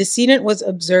 The decedent was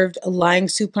observed lying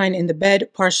supine in the bed,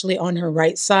 partially on her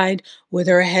right side, with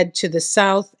her head to the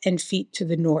south and feet to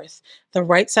the north. The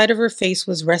right side of her face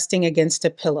was resting against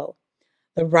a pillow.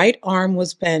 The right arm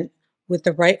was bent, with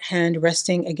the right hand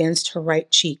resting against her right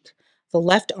cheek. The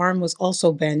left arm was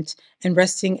also bent and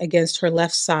resting against her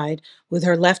left side, with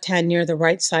her left hand near the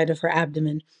right side of her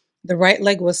abdomen. The right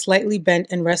leg was slightly bent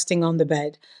and resting on the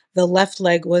bed. The left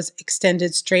leg was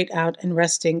extended straight out and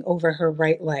resting over her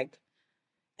right leg.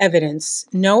 evidence.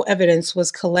 No evidence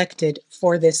was collected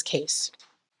for this case.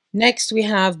 Next, we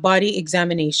have body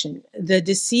examination. The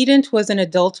decedent was an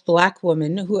adult Black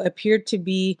woman who appeared to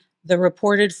be the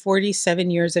reported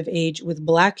 47 years of age with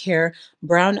black hair,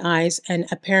 brown eyes, and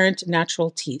apparent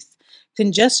natural teeth.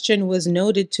 Congestion was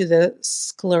noted to the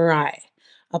sclerae.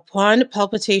 Upon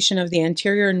palpation of the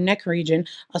anterior neck region,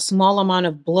 a small amount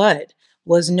of blood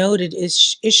was noted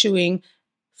issuing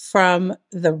from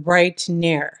the right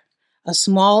nair. A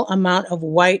small amount of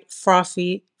white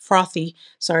frothy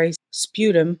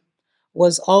sputum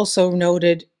was also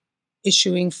noted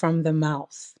issuing from the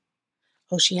mouth.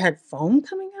 Oh, she had foam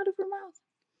coming out of her mouth?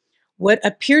 What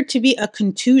appeared to be a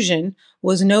contusion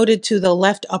was noted to the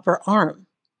left upper arm.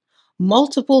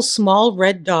 Multiple small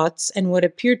red dots and what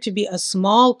appeared to be a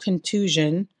small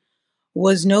contusion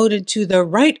was noted to the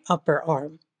right upper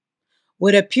arm.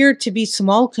 What appeared to be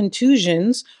small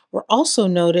contusions were also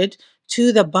noted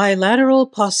to the bilateral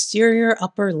posterior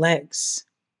upper legs.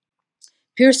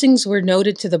 Piercings were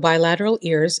noted to the bilateral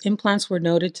ears, implants were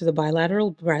noted to the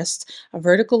bilateral breasts, a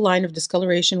vertical line of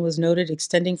discoloration was noted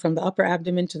extending from the upper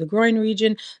abdomen to the groin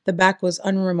region, the back was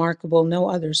unremarkable, no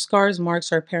other scars,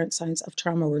 marks, or apparent signs of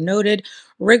trauma were noted.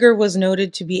 Rigor was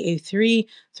noted to be a 3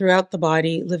 throughout the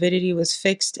body, lividity was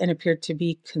fixed and appeared to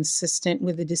be consistent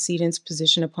with the decedent's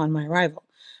position upon my arrival.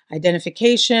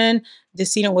 Identification,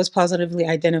 decedent was positively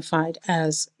identified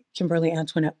as Kimberly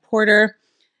Antoinette Porter.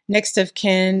 Next of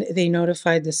kin, they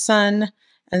notified the son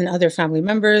and other family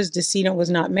members. Decedent was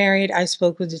not married. I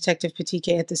spoke with Detective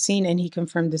Patike at the scene and he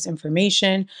confirmed this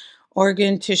information.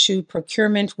 Organ tissue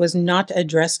procurement was not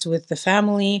addressed with the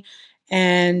family.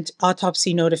 And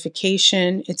autopsy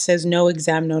notification, it says no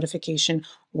exam notification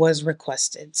was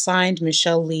requested. Signed,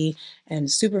 Michelle Lee and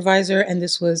supervisor, and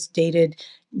this was dated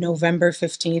November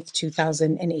 15th,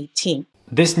 2018.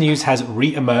 This news has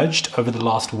re-emerged over the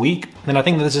last week, and I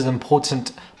think that this is an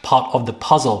important part of the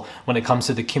puzzle when it comes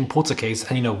to the Kim Porter case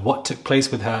and, what took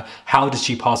place with her. How did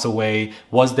she pass away?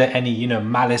 Was there any,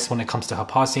 malice when it comes to her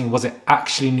passing? Was it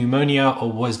actually pneumonia,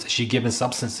 or was she given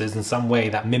substances in some way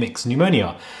that mimics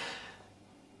pneumonia?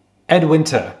 Ed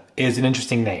Winter is an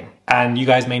interesting name, and you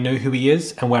guys may know who he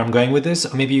is and where I'm going with this,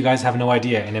 or maybe you guys have no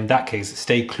idea, and in that case,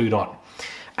 stay clued on.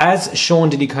 As Sean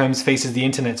Diddy Combs faces the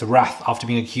internet's wrath after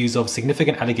being accused of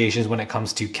significant allegations when it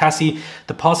comes to Cassie,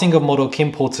 the passing of model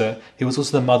Kim Porter, who was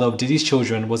also the mother of Diddy's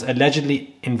children, was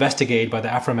allegedly investigated by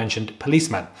the aforementioned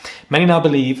policeman. Many now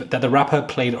believe that the rapper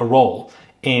played a role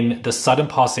in the sudden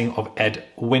passing of Ed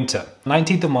Winter.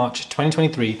 19th of March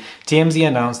 2023, TMZ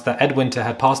announced that Ed Winter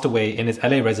had passed away in his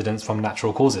LA residence from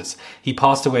natural causes. He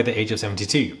passed away at the age of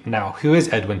 72. Now, who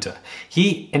is Ed Winter?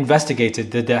 He investigated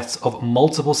the deaths of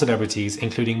multiple celebrities,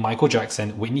 including Michael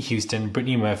Jackson, Whitney Houston,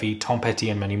 Brittany Murphy, Tom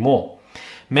Petty, and many more.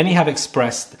 Many have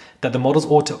expressed that the model's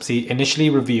autopsy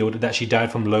initially revealed that she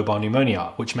died from lobar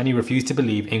pneumonia, which many refuse to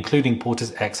believe, including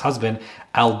Porter's ex-husband,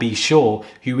 Al B. Shaw,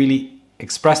 who really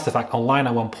expressed the fact online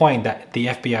at one point that the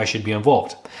FBI should be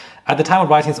involved. At the time of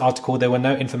writing this article, there were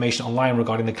no information online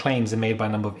regarding the claims made by a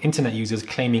number of internet users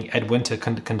claiming Ed Winter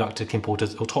conducted Kim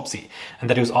Porter's autopsy and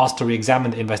that he was asked to re-examine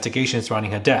the investigation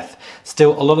surrounding her death.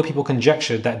 Still, a lot of people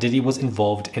conjectured that Diddy was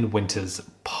involved in Winter's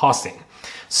passing.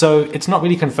 So it's not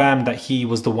really confirmed that he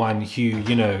was the one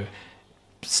who,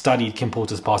 studied Kim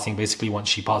Porter's passing basically once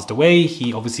she passed away.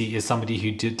 He obviously is somebody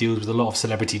who deals with a lot of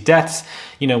celebrity deaths,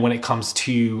 when it comes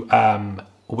to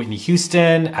Whitney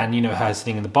Houston and, her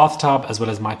sitting in the bathtub, as well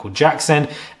as Michael Jackson.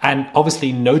 And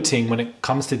obviously noting when it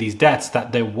comes to these deaths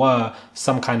that there were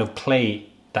some kind of play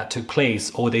that took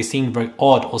place, or they seemed very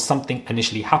odd, or something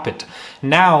initially happened.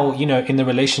 Now, in the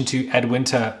relation to Ed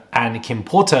Winter and Kim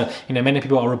Porter, many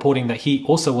people are reporting that he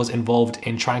also was involved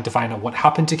in trying to find out what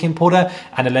happened to Kim Porter,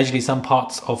 and allegedly some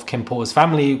parts of Kim Porter's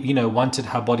family, wanted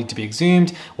her body to be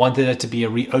exhumed, wanted there to be a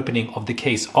reopening of the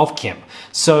case of Kim.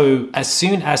 So as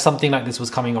soon as something like this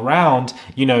was coming around,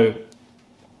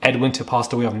 Ed Winter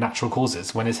passed away of natural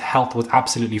causes when his health was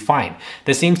absolutely fine.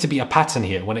 There seems to be a pattern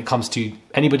here when it comes to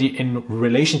anybody in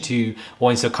relation to or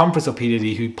in circumference of P.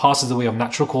 Diddy who passes away of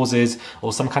natural causes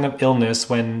or some kind of illness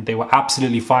when they were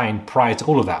absolutely fine prior to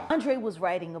all of that. Andre was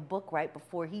writing a book right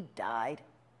before he died.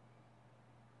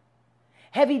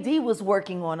 Heavy D was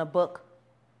working on a book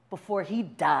before he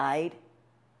died.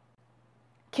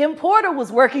 Kim Porter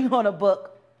was working on a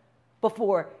book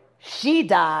before she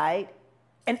died.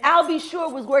 And Al B.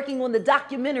 Shore was working on the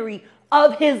documentary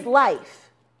of his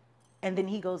life. And then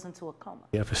he goes into a coma.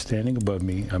 Yeah, for standing above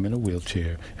me, I'm in a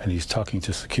wheelchair, and he's talking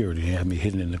to security. He had me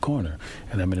hidden in the corner,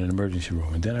 and I'm in an emergency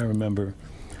room. And then I remember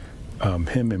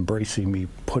him embracing me,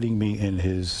 putting me in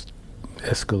his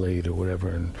Escalade or whatever,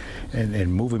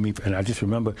 and moving me. And I just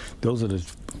remember, those are the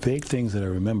vague things that I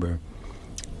remember,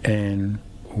 and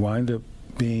wind up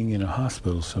being in a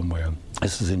hospital somewhere.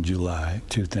 This is in July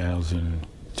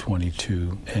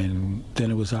 2022, and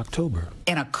then it was October.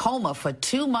 In a coma for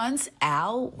 2 months,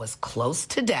 Al was close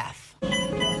to death.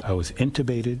 I was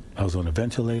intubated, I was on a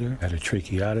ventilator, had a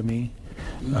tracheotomy.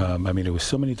 I mean, there was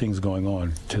so many things going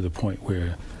on to the point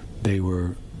where they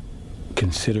were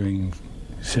considering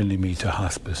sending me to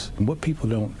hospice. And what people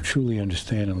don't truly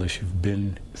understand unless you've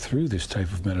been through this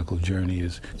type of medical journey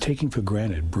is taking for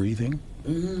granted breathing,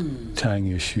 tying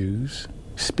your shoes,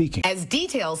 speaking. As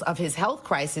details of his health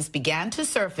crisis began to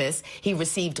surface, he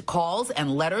received calls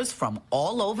and letters from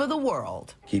all over the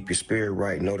world. Keep your spirit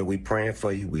right. Know that we praying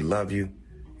for you, we love you,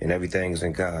 and everything's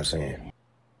in God's hand.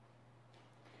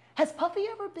 Has Puffy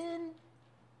ever been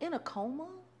in a coma?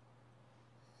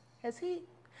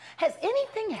 Has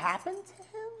anything happened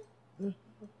to him?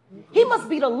 He must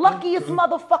be the luckiest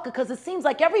motherfucker, because it seems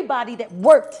like everybody that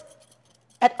worked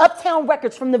at Uptown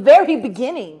Records from the very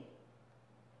beginning.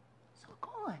 So go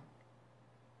on.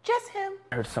 Just him.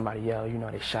 I heard somebody yell, you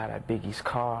know, they shot at Biggie's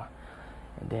car.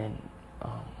 And then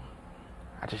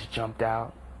I just jumped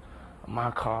out of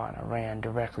my car and I ran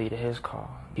directly to his car.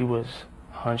 He was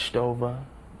hunched over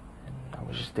and I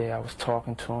was just there. I was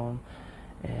talking to him,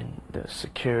 and the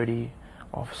security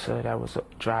officer that was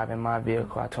driving my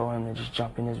vehicle, I told him to just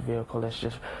jump in his vehicle. Let's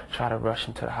just try to rush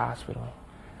him to the hospital.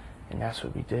 And that's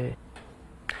what we did.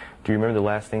 Do you remember the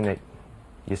last thing that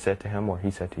you said to him or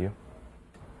he said to you?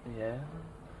 Yeah.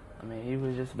 I mean, he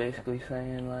was just basically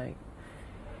saying, like,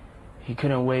 he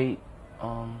couldn't wait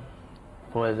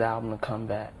for his album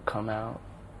to come out.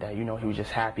 That, you know, he was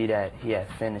just happy that he had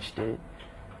finished it.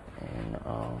 And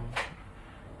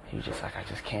he was just like, I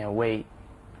just can't wait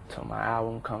till my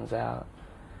album comes out.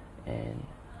 And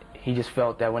he just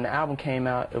felt that when the album came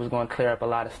out, it was going to clear up a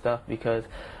lot of stuff, because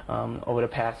over the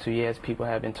past 2 years, people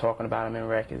have been talking about him in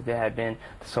records. There had been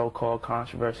the so-called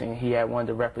controversy, and he had wanted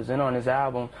to represent on his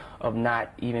album of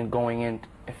not even going in,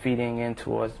 feeding in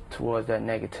towards that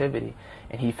negativity.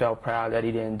 And he felt proud that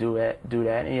he didn't do that.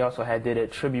 And he also did a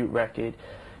tribute record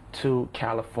to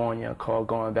California called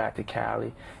Going Back to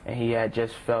Cali, and he had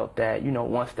just felt that, you know,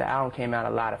 once the album came out,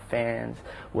 a lot of fans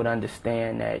would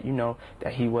understand that, you know,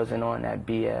 that he wasn't on that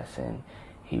BS, and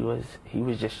he was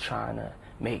just trying to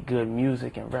make good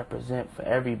music and represent for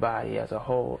everybody as a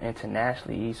whole,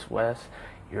 internationally, East, West,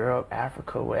 Europe,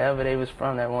 Africa, wherever they was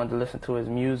from, that wanted to listen to his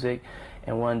music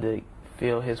and wanted to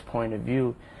feel his point of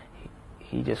view.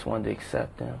 He just wanted to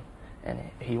accept them, and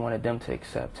he wanted them to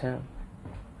accept him.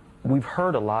 We've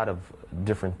heard a lot of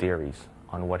different theories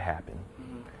on what happened.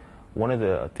 One of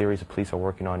the theories the police are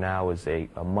working on now is a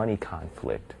money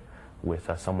conflict with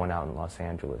someone out in Los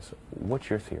Angeles. What's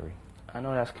your theory? I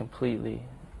know that's completely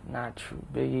not true.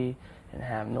 Biggie didn't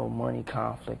have no money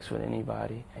conflicts with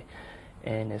anybody.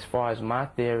 And as far as my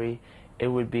theory, it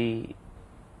would be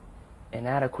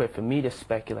inadequate for me to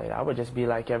speculate. I would just be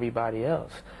like everybody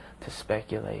else to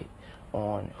speculate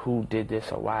on who did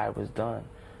this or why it was done.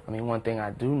 I mean, one thing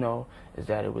I do know is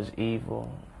that it was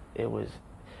evil, it was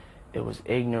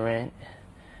ignorant,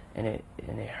 and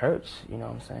it hurts, you know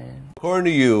what I'm saying? According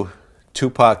to you,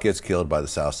 Tupac gets killed by the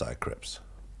Southside Crips.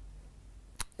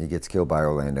 He gets killed by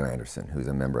Orlando Anderson, who's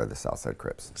a member of the Southside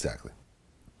Crips. Exactly.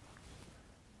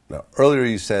 Now, earlier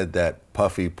you said that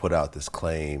Puffy put out this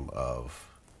claim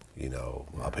of, you know,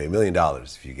 I'll pay $1 million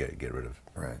if you get rid of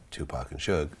Tupac and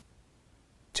Suge.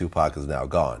 Tupac is now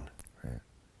gone.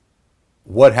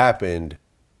 What happened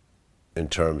in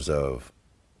terms of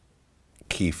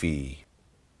Keefe,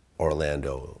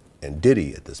 Orlando, and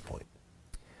Diddy at this point?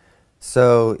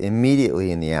 So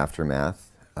immediately in the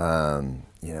aftermath,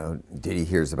 you know, Diddy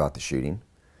hears about the shooting,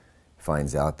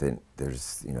 finds out that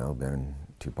there's, you know,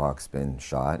 Tupac's been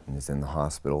shot and is in the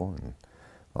hospital in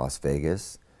Las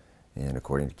Vegas. And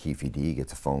according to Keefe D, he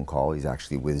gets a phone call. He's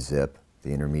actually with Zip,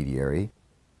 the intermediary,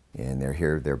 and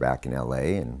they're back in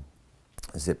LA, and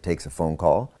Zip takes a phone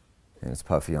call, and it's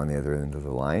Puffy on the other end of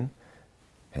the line,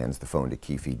 hands the phone to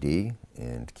Keefe D,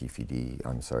 and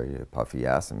Puffy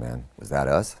asks him, man, was that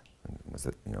us? Was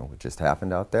it, you know, what just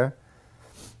happened out there?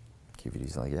 Keefe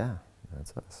D's like, yeah,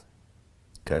 that's us.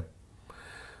 Okay.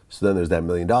 So then there's that $1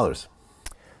 million.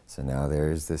 So now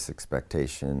there's this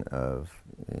expectation of,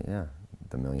 yeah,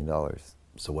 the $1 million.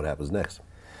 So what happens next?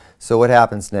 So what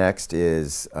happens next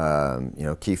is, you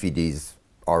know, Keefe D's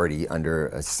already under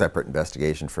a separate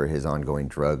investigation for his ongoing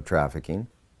drug trafficking.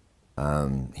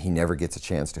 He never gets a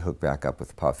chance to hook back up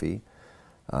with Puffy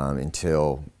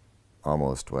until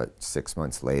almost, 6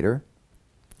 months later,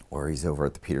 where he's over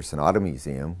at the Peterson Auto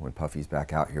Museum when Puffy's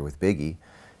back out here with Biggie,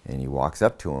 and he walks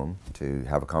up to him to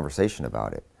have a conversation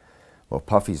about it. Well,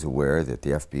 Puffy's aware that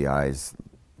the FBI's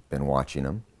been watching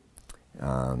him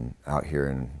out here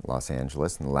in Los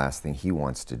Angeles, and the last thing he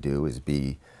wants to do is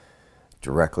be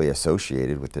directly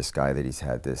associated with this guy that he's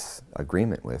had this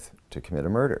agreement with to commit a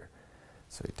murder.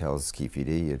 So he tells Keefe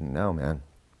D, no, man,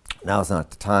 now's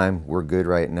not the time. We're good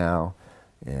right now.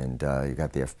 And you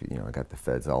got the I got the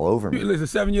feds all over me. Listen,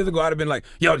 7 years ago, I'd have been like,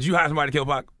 yo, did you hire somebody to kill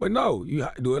Pac? But no, you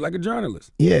do it like a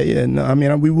journalist. Yeah, no, I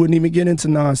mean, we wouldn't even get into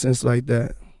nonsense like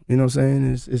that. You know what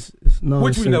I'm saying? It's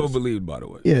nonsense. Which we never believed, by the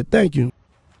way. Yeah, thank you.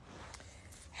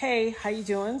 Hey, how you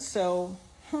doing? So,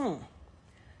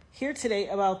 here today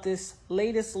about this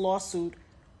latest lawsuit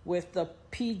with the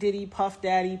P. Diddy, Puff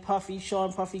Daddy, Puffy,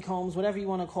 Sean Puffy Combs, whatever you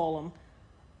want to call him,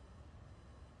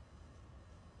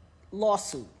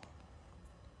 lawsuit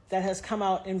that has come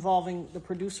out involving the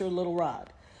producer Lil Rod.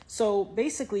 So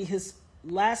basically his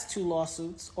last two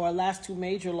lawsuits, or last two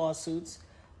major lawsuits,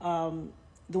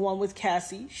 the one with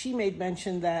Cassie, she made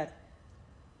mention that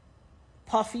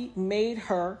Puffy made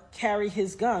her carry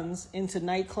his guns into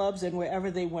nightclubs and wherever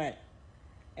they went.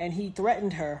 And he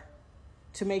threatened her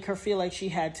to make her feel like she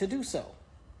had to do so.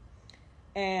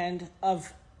 And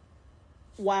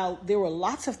while there were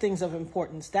lots of things of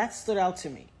importance, that stood out to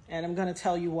me. And I'm going to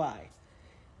tell you why.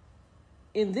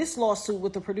 In this lawsuit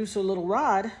with the producer Lil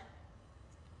Rod,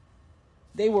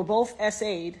 they were both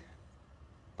SA'd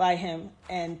by him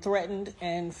and threatened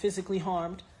and physically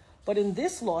harmed. But in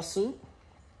this lawsuit,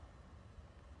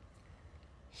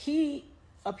 he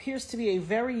appears to be a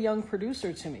very young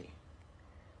producer to me.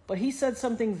 But he said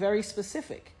something very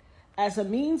specific. As a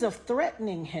means of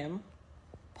threatening him,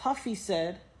 Puffy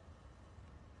said,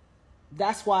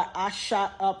 that's why I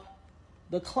shot up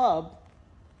the club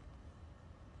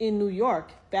in New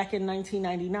York back in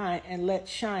 1999 and let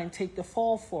Shine take the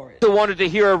fall for it. Also wanted to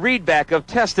hear a readback of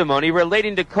testimony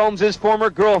relating to Combs' former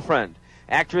girlfriend,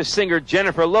 actress-singer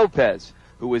Jennifer Lopez,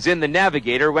 who was in the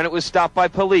Navigator when it was stopped by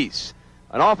police.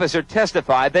 An officer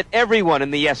testified that everyone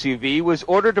in the SUV was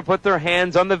ordered to put their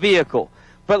hands on the vehicle,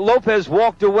 but Lopez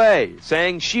walked away,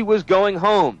 saying she was going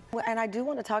home. And I do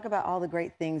want to talk about all the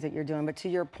great things that you're doing, but to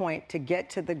your point, to get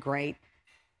to the great,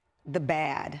 the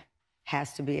bad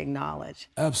has to be acknowledged.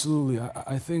 Absolutely,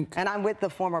 I think. And I'm with the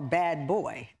former bad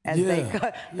boy, as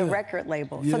the record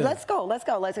label. Yeah. So let's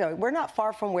go. We're not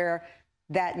far from where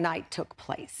that night took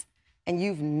place. And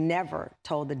you've never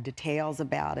told the details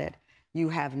about it. You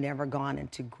have never gone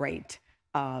into great,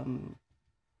 people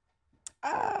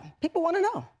want to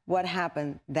know what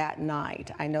happened that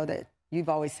night. I know that you've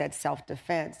always said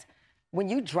self-defense. When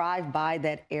you drive by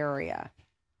that area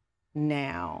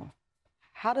now,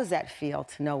 how does that feel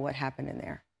to know what happened in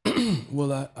there?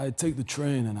 Well, I take the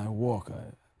train and I walk,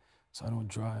 so I don't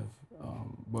drive.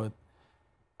 But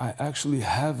I actually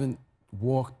haven't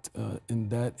walked in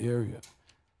that area.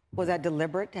 Was that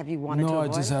deliberate? Have you wanted to avoid?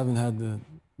 No, I just haven't had the,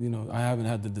 I haven't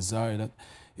had the desire. That,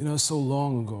 it's so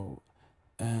long ago,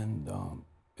 and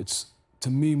it's to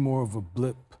me more of a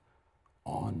blip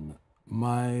on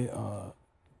my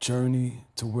journey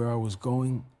to where I was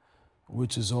going,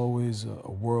 which is always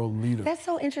a world leader. That's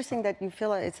so interesting that you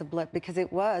feel it's a blip, because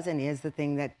it was and is the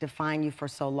thing that defined you for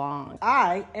so long.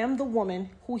 I am the woman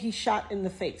who he shot in the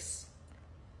face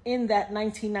in that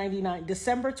 1999,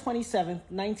 December 27th,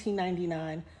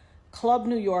 1999, Club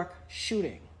New York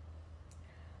shooting.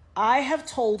 I have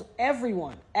told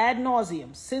everyone ad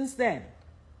nauseum since then,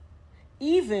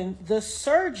 even the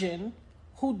surgeon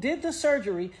who did the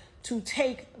surgery to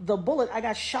take the bullet. I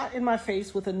got shot in my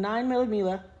face with a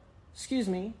 9mm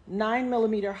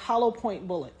hollow point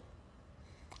bullet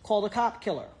called a cop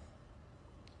killer.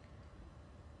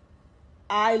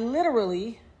 I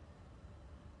literally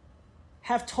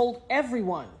have told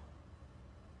everyone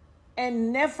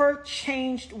and never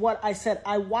changed what I said.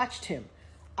 I watched him.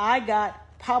 I got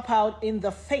pow-powed in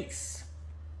the face.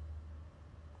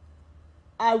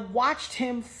 I watched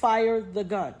him fire the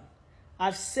gun.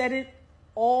 I've said it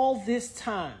all this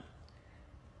time.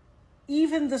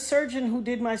 Even the surgeon who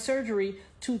did my surgery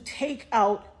to take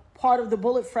out part of the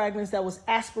bullet fragments that was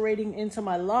aspirating into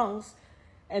my lungs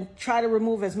and try to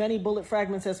remove as many bullet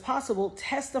fragments as possible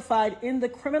testified in the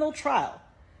criminal trial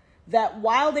that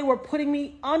while they were putting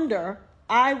me under,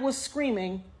 I was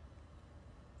screaming,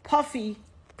 Puffy,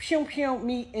 pew pew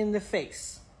me in the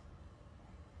face.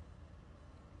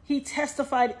 He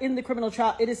testified in the criminal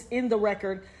trial. It is in the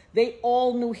record. They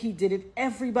all knew he did it.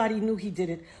 Everybody knew he did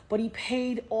it. But he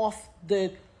paid off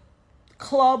the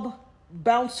club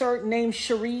bouncer named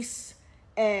Sharice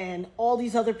and all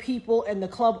these other people and the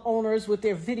club owners with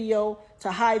their video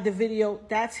to hide the video.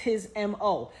 That's his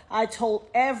MO. I told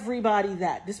everybody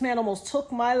that. This man almost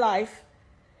took my life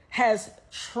has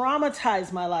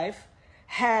traumatized my life,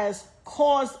 has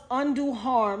caused undue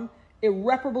harm,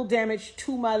 irreparable damage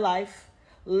to my life,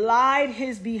 lied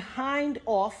his behind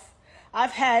off.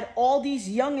 I've had all these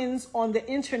youngins on the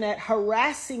internet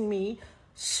harassing me,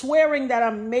 swearing that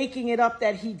I'm making it up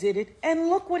that he did it. And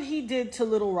look what he did to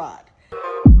Little Rod.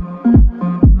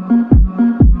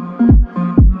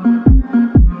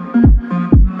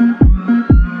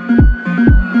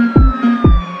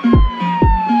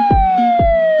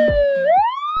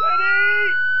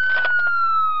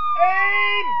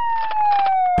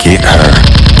 Get her,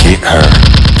 get her,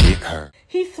 get her.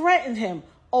 He threatened him.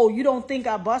 Oh, you don't think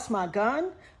I bust my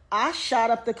gun? I shot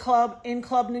up the club in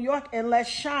Club New York and let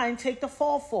Shine take the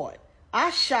fall for it.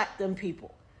 I shot them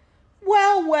people.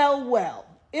 Well, well, well.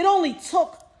 It only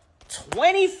took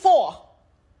 24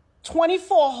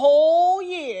 whole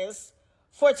years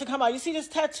for it to come out. You see this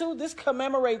tattoo? This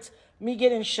commemorates me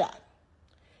getting shot.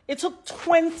 It took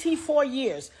 24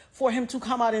 years for him to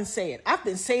come out and say it. I've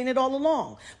been saying it all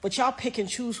along, but y'all pick and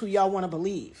choose who y'all want to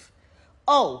believe.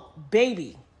 Oh,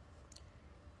 baby,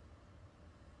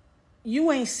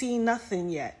 you ain't seen nothing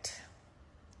yet.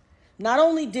 Not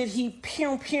only did he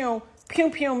pew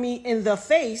me in the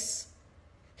face,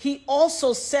 he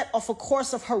also set off a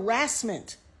course of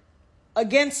harassment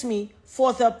against me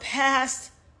for the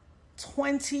past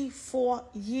 24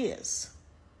 years.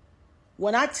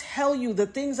 When I tell you the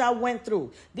things I went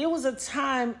through, there was a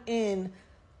time in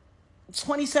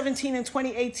 2017 and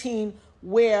 2018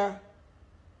 where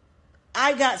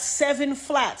I got 7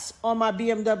 flats on my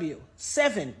BMW.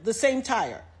 7, the same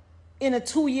tire, in a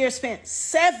 2-year span.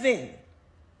 7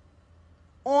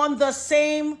 on the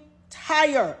same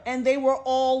tire, and they were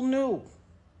all new.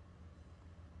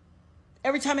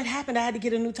 Every time it happened, I had to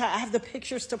get a new tire. I have the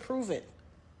pictures to prove it.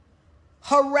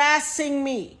 Harassing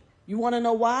me. You want to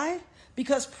know why?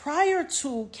 Because prior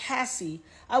to Cassie,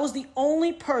 I was the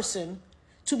only person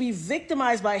to be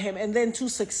victimized by him and then to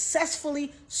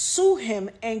successfully sue him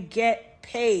and get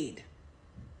paid.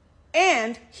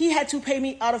 And he had to pay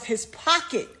me out of his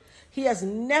pocket. He has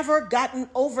never gotten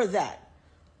over that.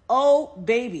 Oh,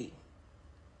 baby.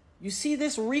 You see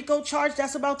this RICO charge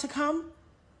that's about to come?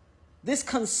 This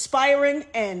conspiring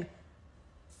and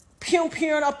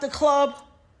pew-pewing up the club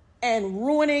and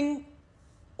ruining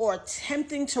or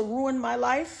attempting to ruin my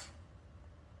life?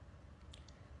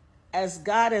 As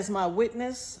God as my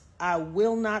witness, I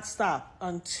will not stop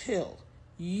until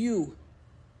you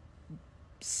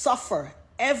suffer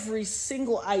every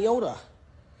single iota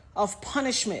of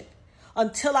punishment,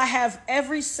 until I have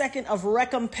every second of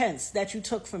recompense that you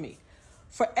took from me.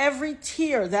 For every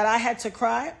tear that I had to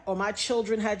cry or my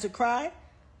children had to cry,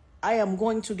 I am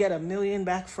going to get $1 million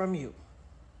back from you.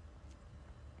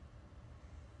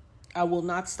 I will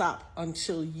not stop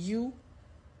until you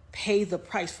pay the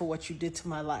price for what you did to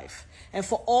my life. And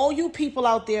for all you people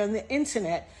out there on the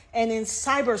internet and in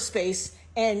cyberspace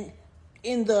and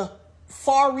in the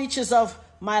far reaches of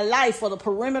my life or the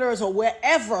perimeters or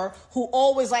wherever who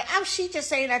always like, oh, she just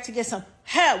saying that to get some.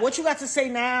 Hell, what you got to say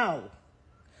now?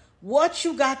 What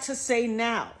you got to say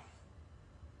now?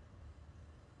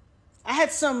 I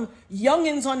had some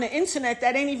youngins on the internet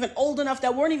that ain't even old enough,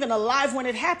 that weren't even alive when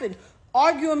it happened,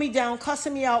 arguing me down,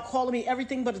 cussing me out, calling me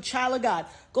everything but a child of God.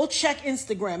 Go check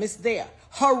Instagram. It's there.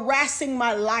 Harassing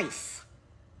my life.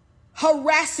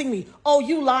 Harassing me. Oh,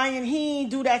 you lying. He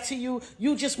ain't do that to you.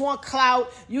 You just want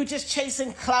clout. You just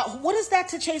chasing clout. What is that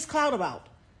to chase clout about?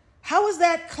 How is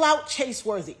that clout chase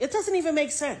worthy? It doesn't even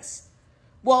make sense.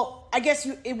 Well, I guess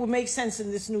it will make sense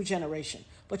in this new generation.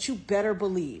 But you better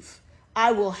believe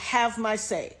I will have my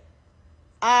say.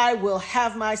 I will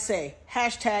have my say.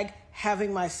 Hashtag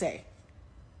having my say.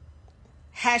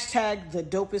 Hashtag the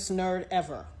dopest nerd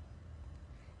ever.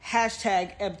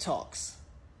 Hashtag Eb Talks.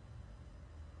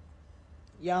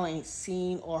 Y'all ain't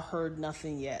seen or heard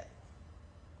nothing yet.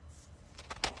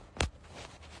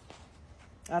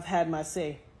 I've had my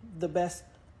say. The best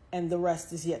and the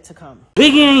rest is yet to come.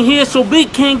 Biggie ain't here, so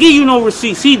Big can't give you no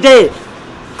receipts. He dead.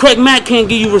 Craig Mack can't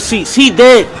give you receipts. He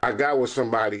dead. I got with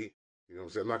somebody, you know what I'm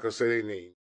saying? I'm not going to say their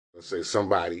name. I'm going to say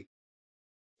somebody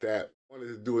that wanted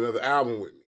to do another album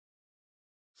with me.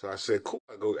 So I said, cool.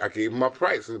 I gave him my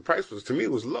price, and the price was, to me,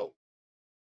 was low.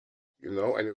 You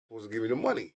know, and it was supposed to give me the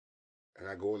money. And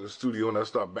I go in the studio and I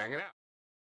start banging out.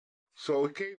 So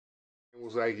he came and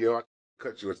was like, yo, I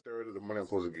cut you 1/3 of the money I'm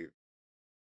supposed to give.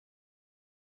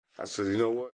 I said, you know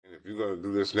what? And if you're going to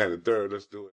do this and that, 1/3, let's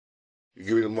do it. You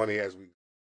give me the money as we, you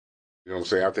know what I'm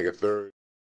saying? I'll take 1/3.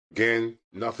 Again,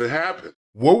 nothing happened.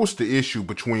 What was the issue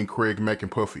between Craig Mack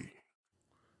and Puffy?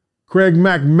 Craig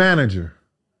Mack manager,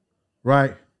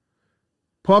 right?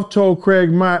 Puff told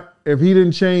Craig Mack if he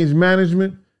didn't change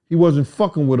management, he wasn't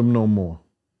fucking with him no more.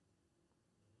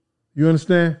 You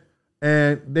understand?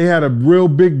 And they had a real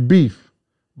big beef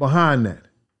behind that.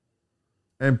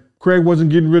 And Craig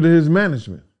wasn't getting rid of his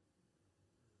management.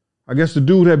 I guess the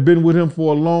dude had been with him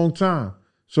for a long time.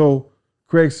 So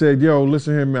Craig said, yo,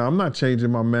 listen here, man, I'm not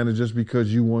changing my manager just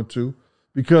because you want to.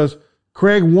 Because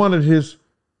Craig wanted his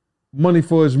money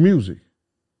for his music.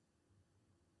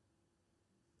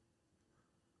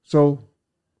 So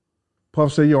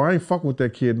Puff said, yo, I ain't fucking with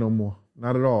that kid no more.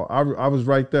 Not at all. I was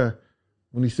right there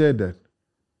when he said that.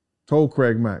 Told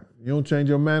Craig Mack, you don't change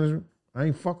your management, I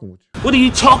ain't fucking with you. What are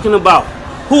you talking about?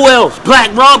 Who else?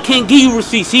 Black Rob can't give you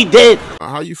receipts. He dead.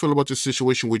 How you feel about the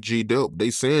situation with G-Dub? They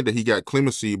saying that he got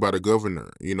clemency by the governor,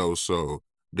 you know, so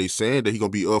they saying that he gonna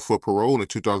be up for parole in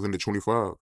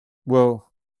 2025. Well,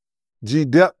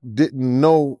 G-Dep didn't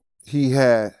know he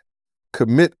had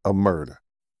commit a murder.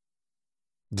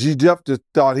 G-Dep just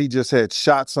thought he just had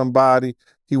shot somebody.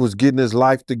 He was getting his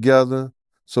life together.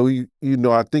 So he, you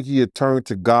know, I think he had turned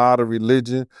to God or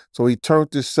religion. So he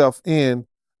turned himself in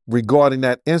regarding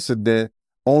that incident,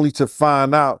 only to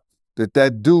find out that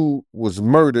that dude was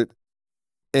murdered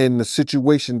in the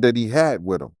situation that he had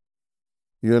with him.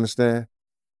 You understand?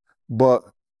 But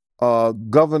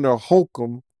Governor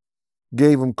Holcomb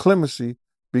gave him clemency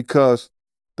because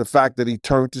the fact that he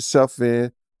turned himself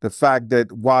in, the fact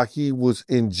that while he was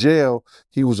in jail,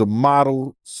 he was a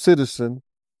model citizen,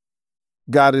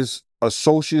 got his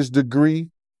associate's degree,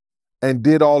 and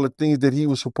did all the things that he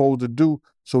was supposed to do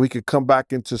so he could come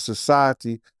back into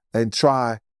society and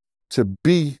try to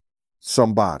be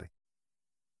somebody.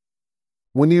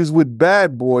 When he was with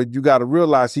Bad Boy, you got to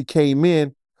realize he came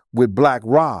in with Black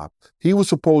Rob. He was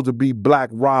supposed to be Black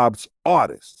Rob's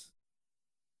artist.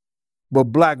 But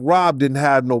Black Rob didn't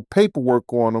have no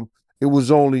paperwork on him. It was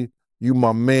only, you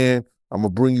my man, I'm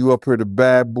going to bring you up here to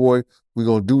Bad Boy. We're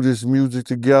going to do this music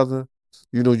together.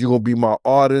 You know, you're going to be my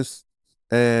artist.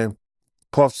 And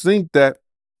Puff seen that.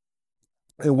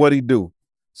 And what'd he do?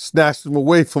 Snatched him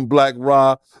away from Black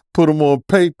Rob, put him on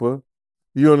paper,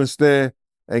 you understand,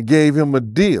 and gave him a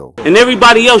deal. And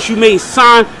everybody else you made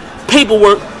sign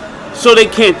paperwork so they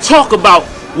can't talk about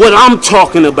what I'm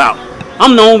talking about.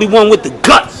 I'm the only one with the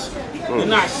guts to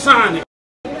not sign it.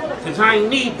 Because I ain't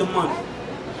need the money.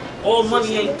 All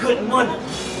money ain't good money.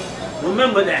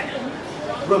 Remember that.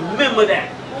 Remember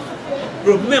that.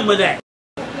 Remember that.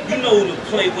 You know who to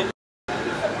play with.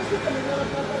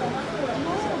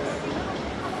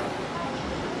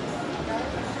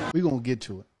 We're going to get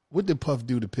to it. What did Puff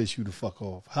do to piss you the fuck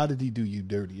off? How did he do you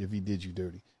dirty if he did you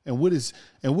dirty? And what is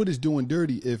doing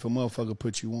dirty if a motherfucker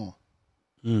puts you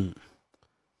on?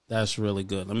 That's really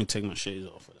good. Let me take my shades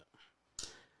off for that.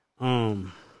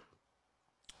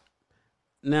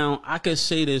 Now, I could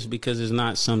say this because it's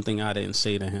not something I didn't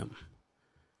say to him.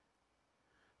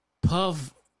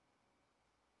 Puff,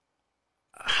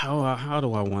 how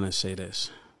do I want to say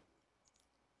this?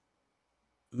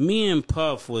 Me and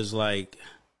Puff was like,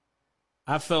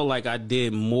 I felt like I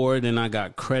did more than I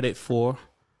got credit for,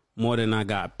 more than I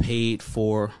got paid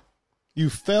for. You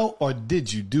felt, or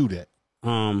did you do that?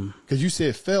 Because you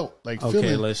said felt, like okay,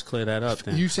 feeling. let's clear that up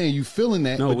then. You saying you feeling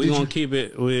that? No, we're going to keep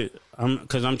it with,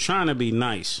 because I'm trying to be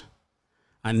nice.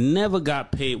 I never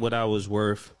got paid what I was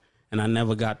worth, and I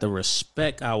never got the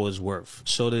respect I was worth.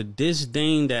 So the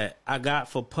disdain that I got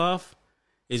for Puff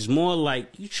is more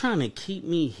like, you trying to keep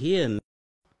me here.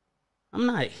 I'm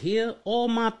not here. All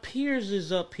my peers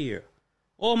is up here.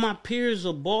 All my peers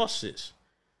are bosses.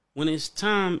 When it's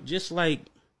time, just like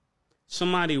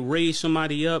somebody raised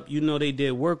somebody up, you know they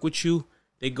did work with you,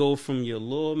 they go from your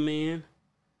little man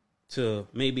to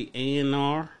maybe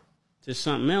A&R to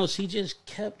something else. He just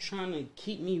kept trying to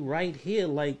keep me right here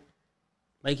like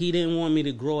he didn't want me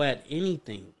to grow at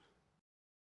anything.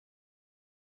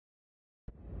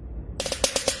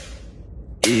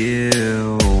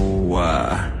 Ew.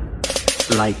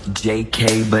 Like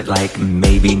JK, but like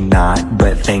maybe not.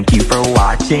 But thank you for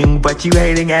watching. But you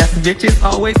hating ass bitches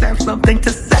always have something to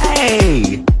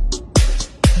say.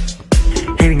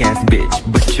 Hating ass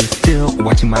bitch, but you're still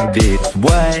watching my vids.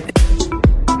 What?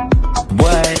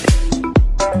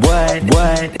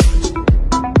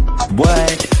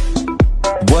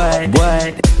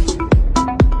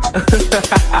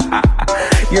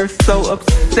 You're so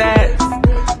upset.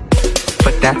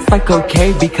 But that's like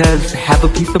okay, because have a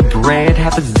piece of bread,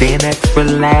 have a Xanax,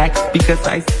 relax, because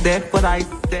I said what I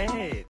said.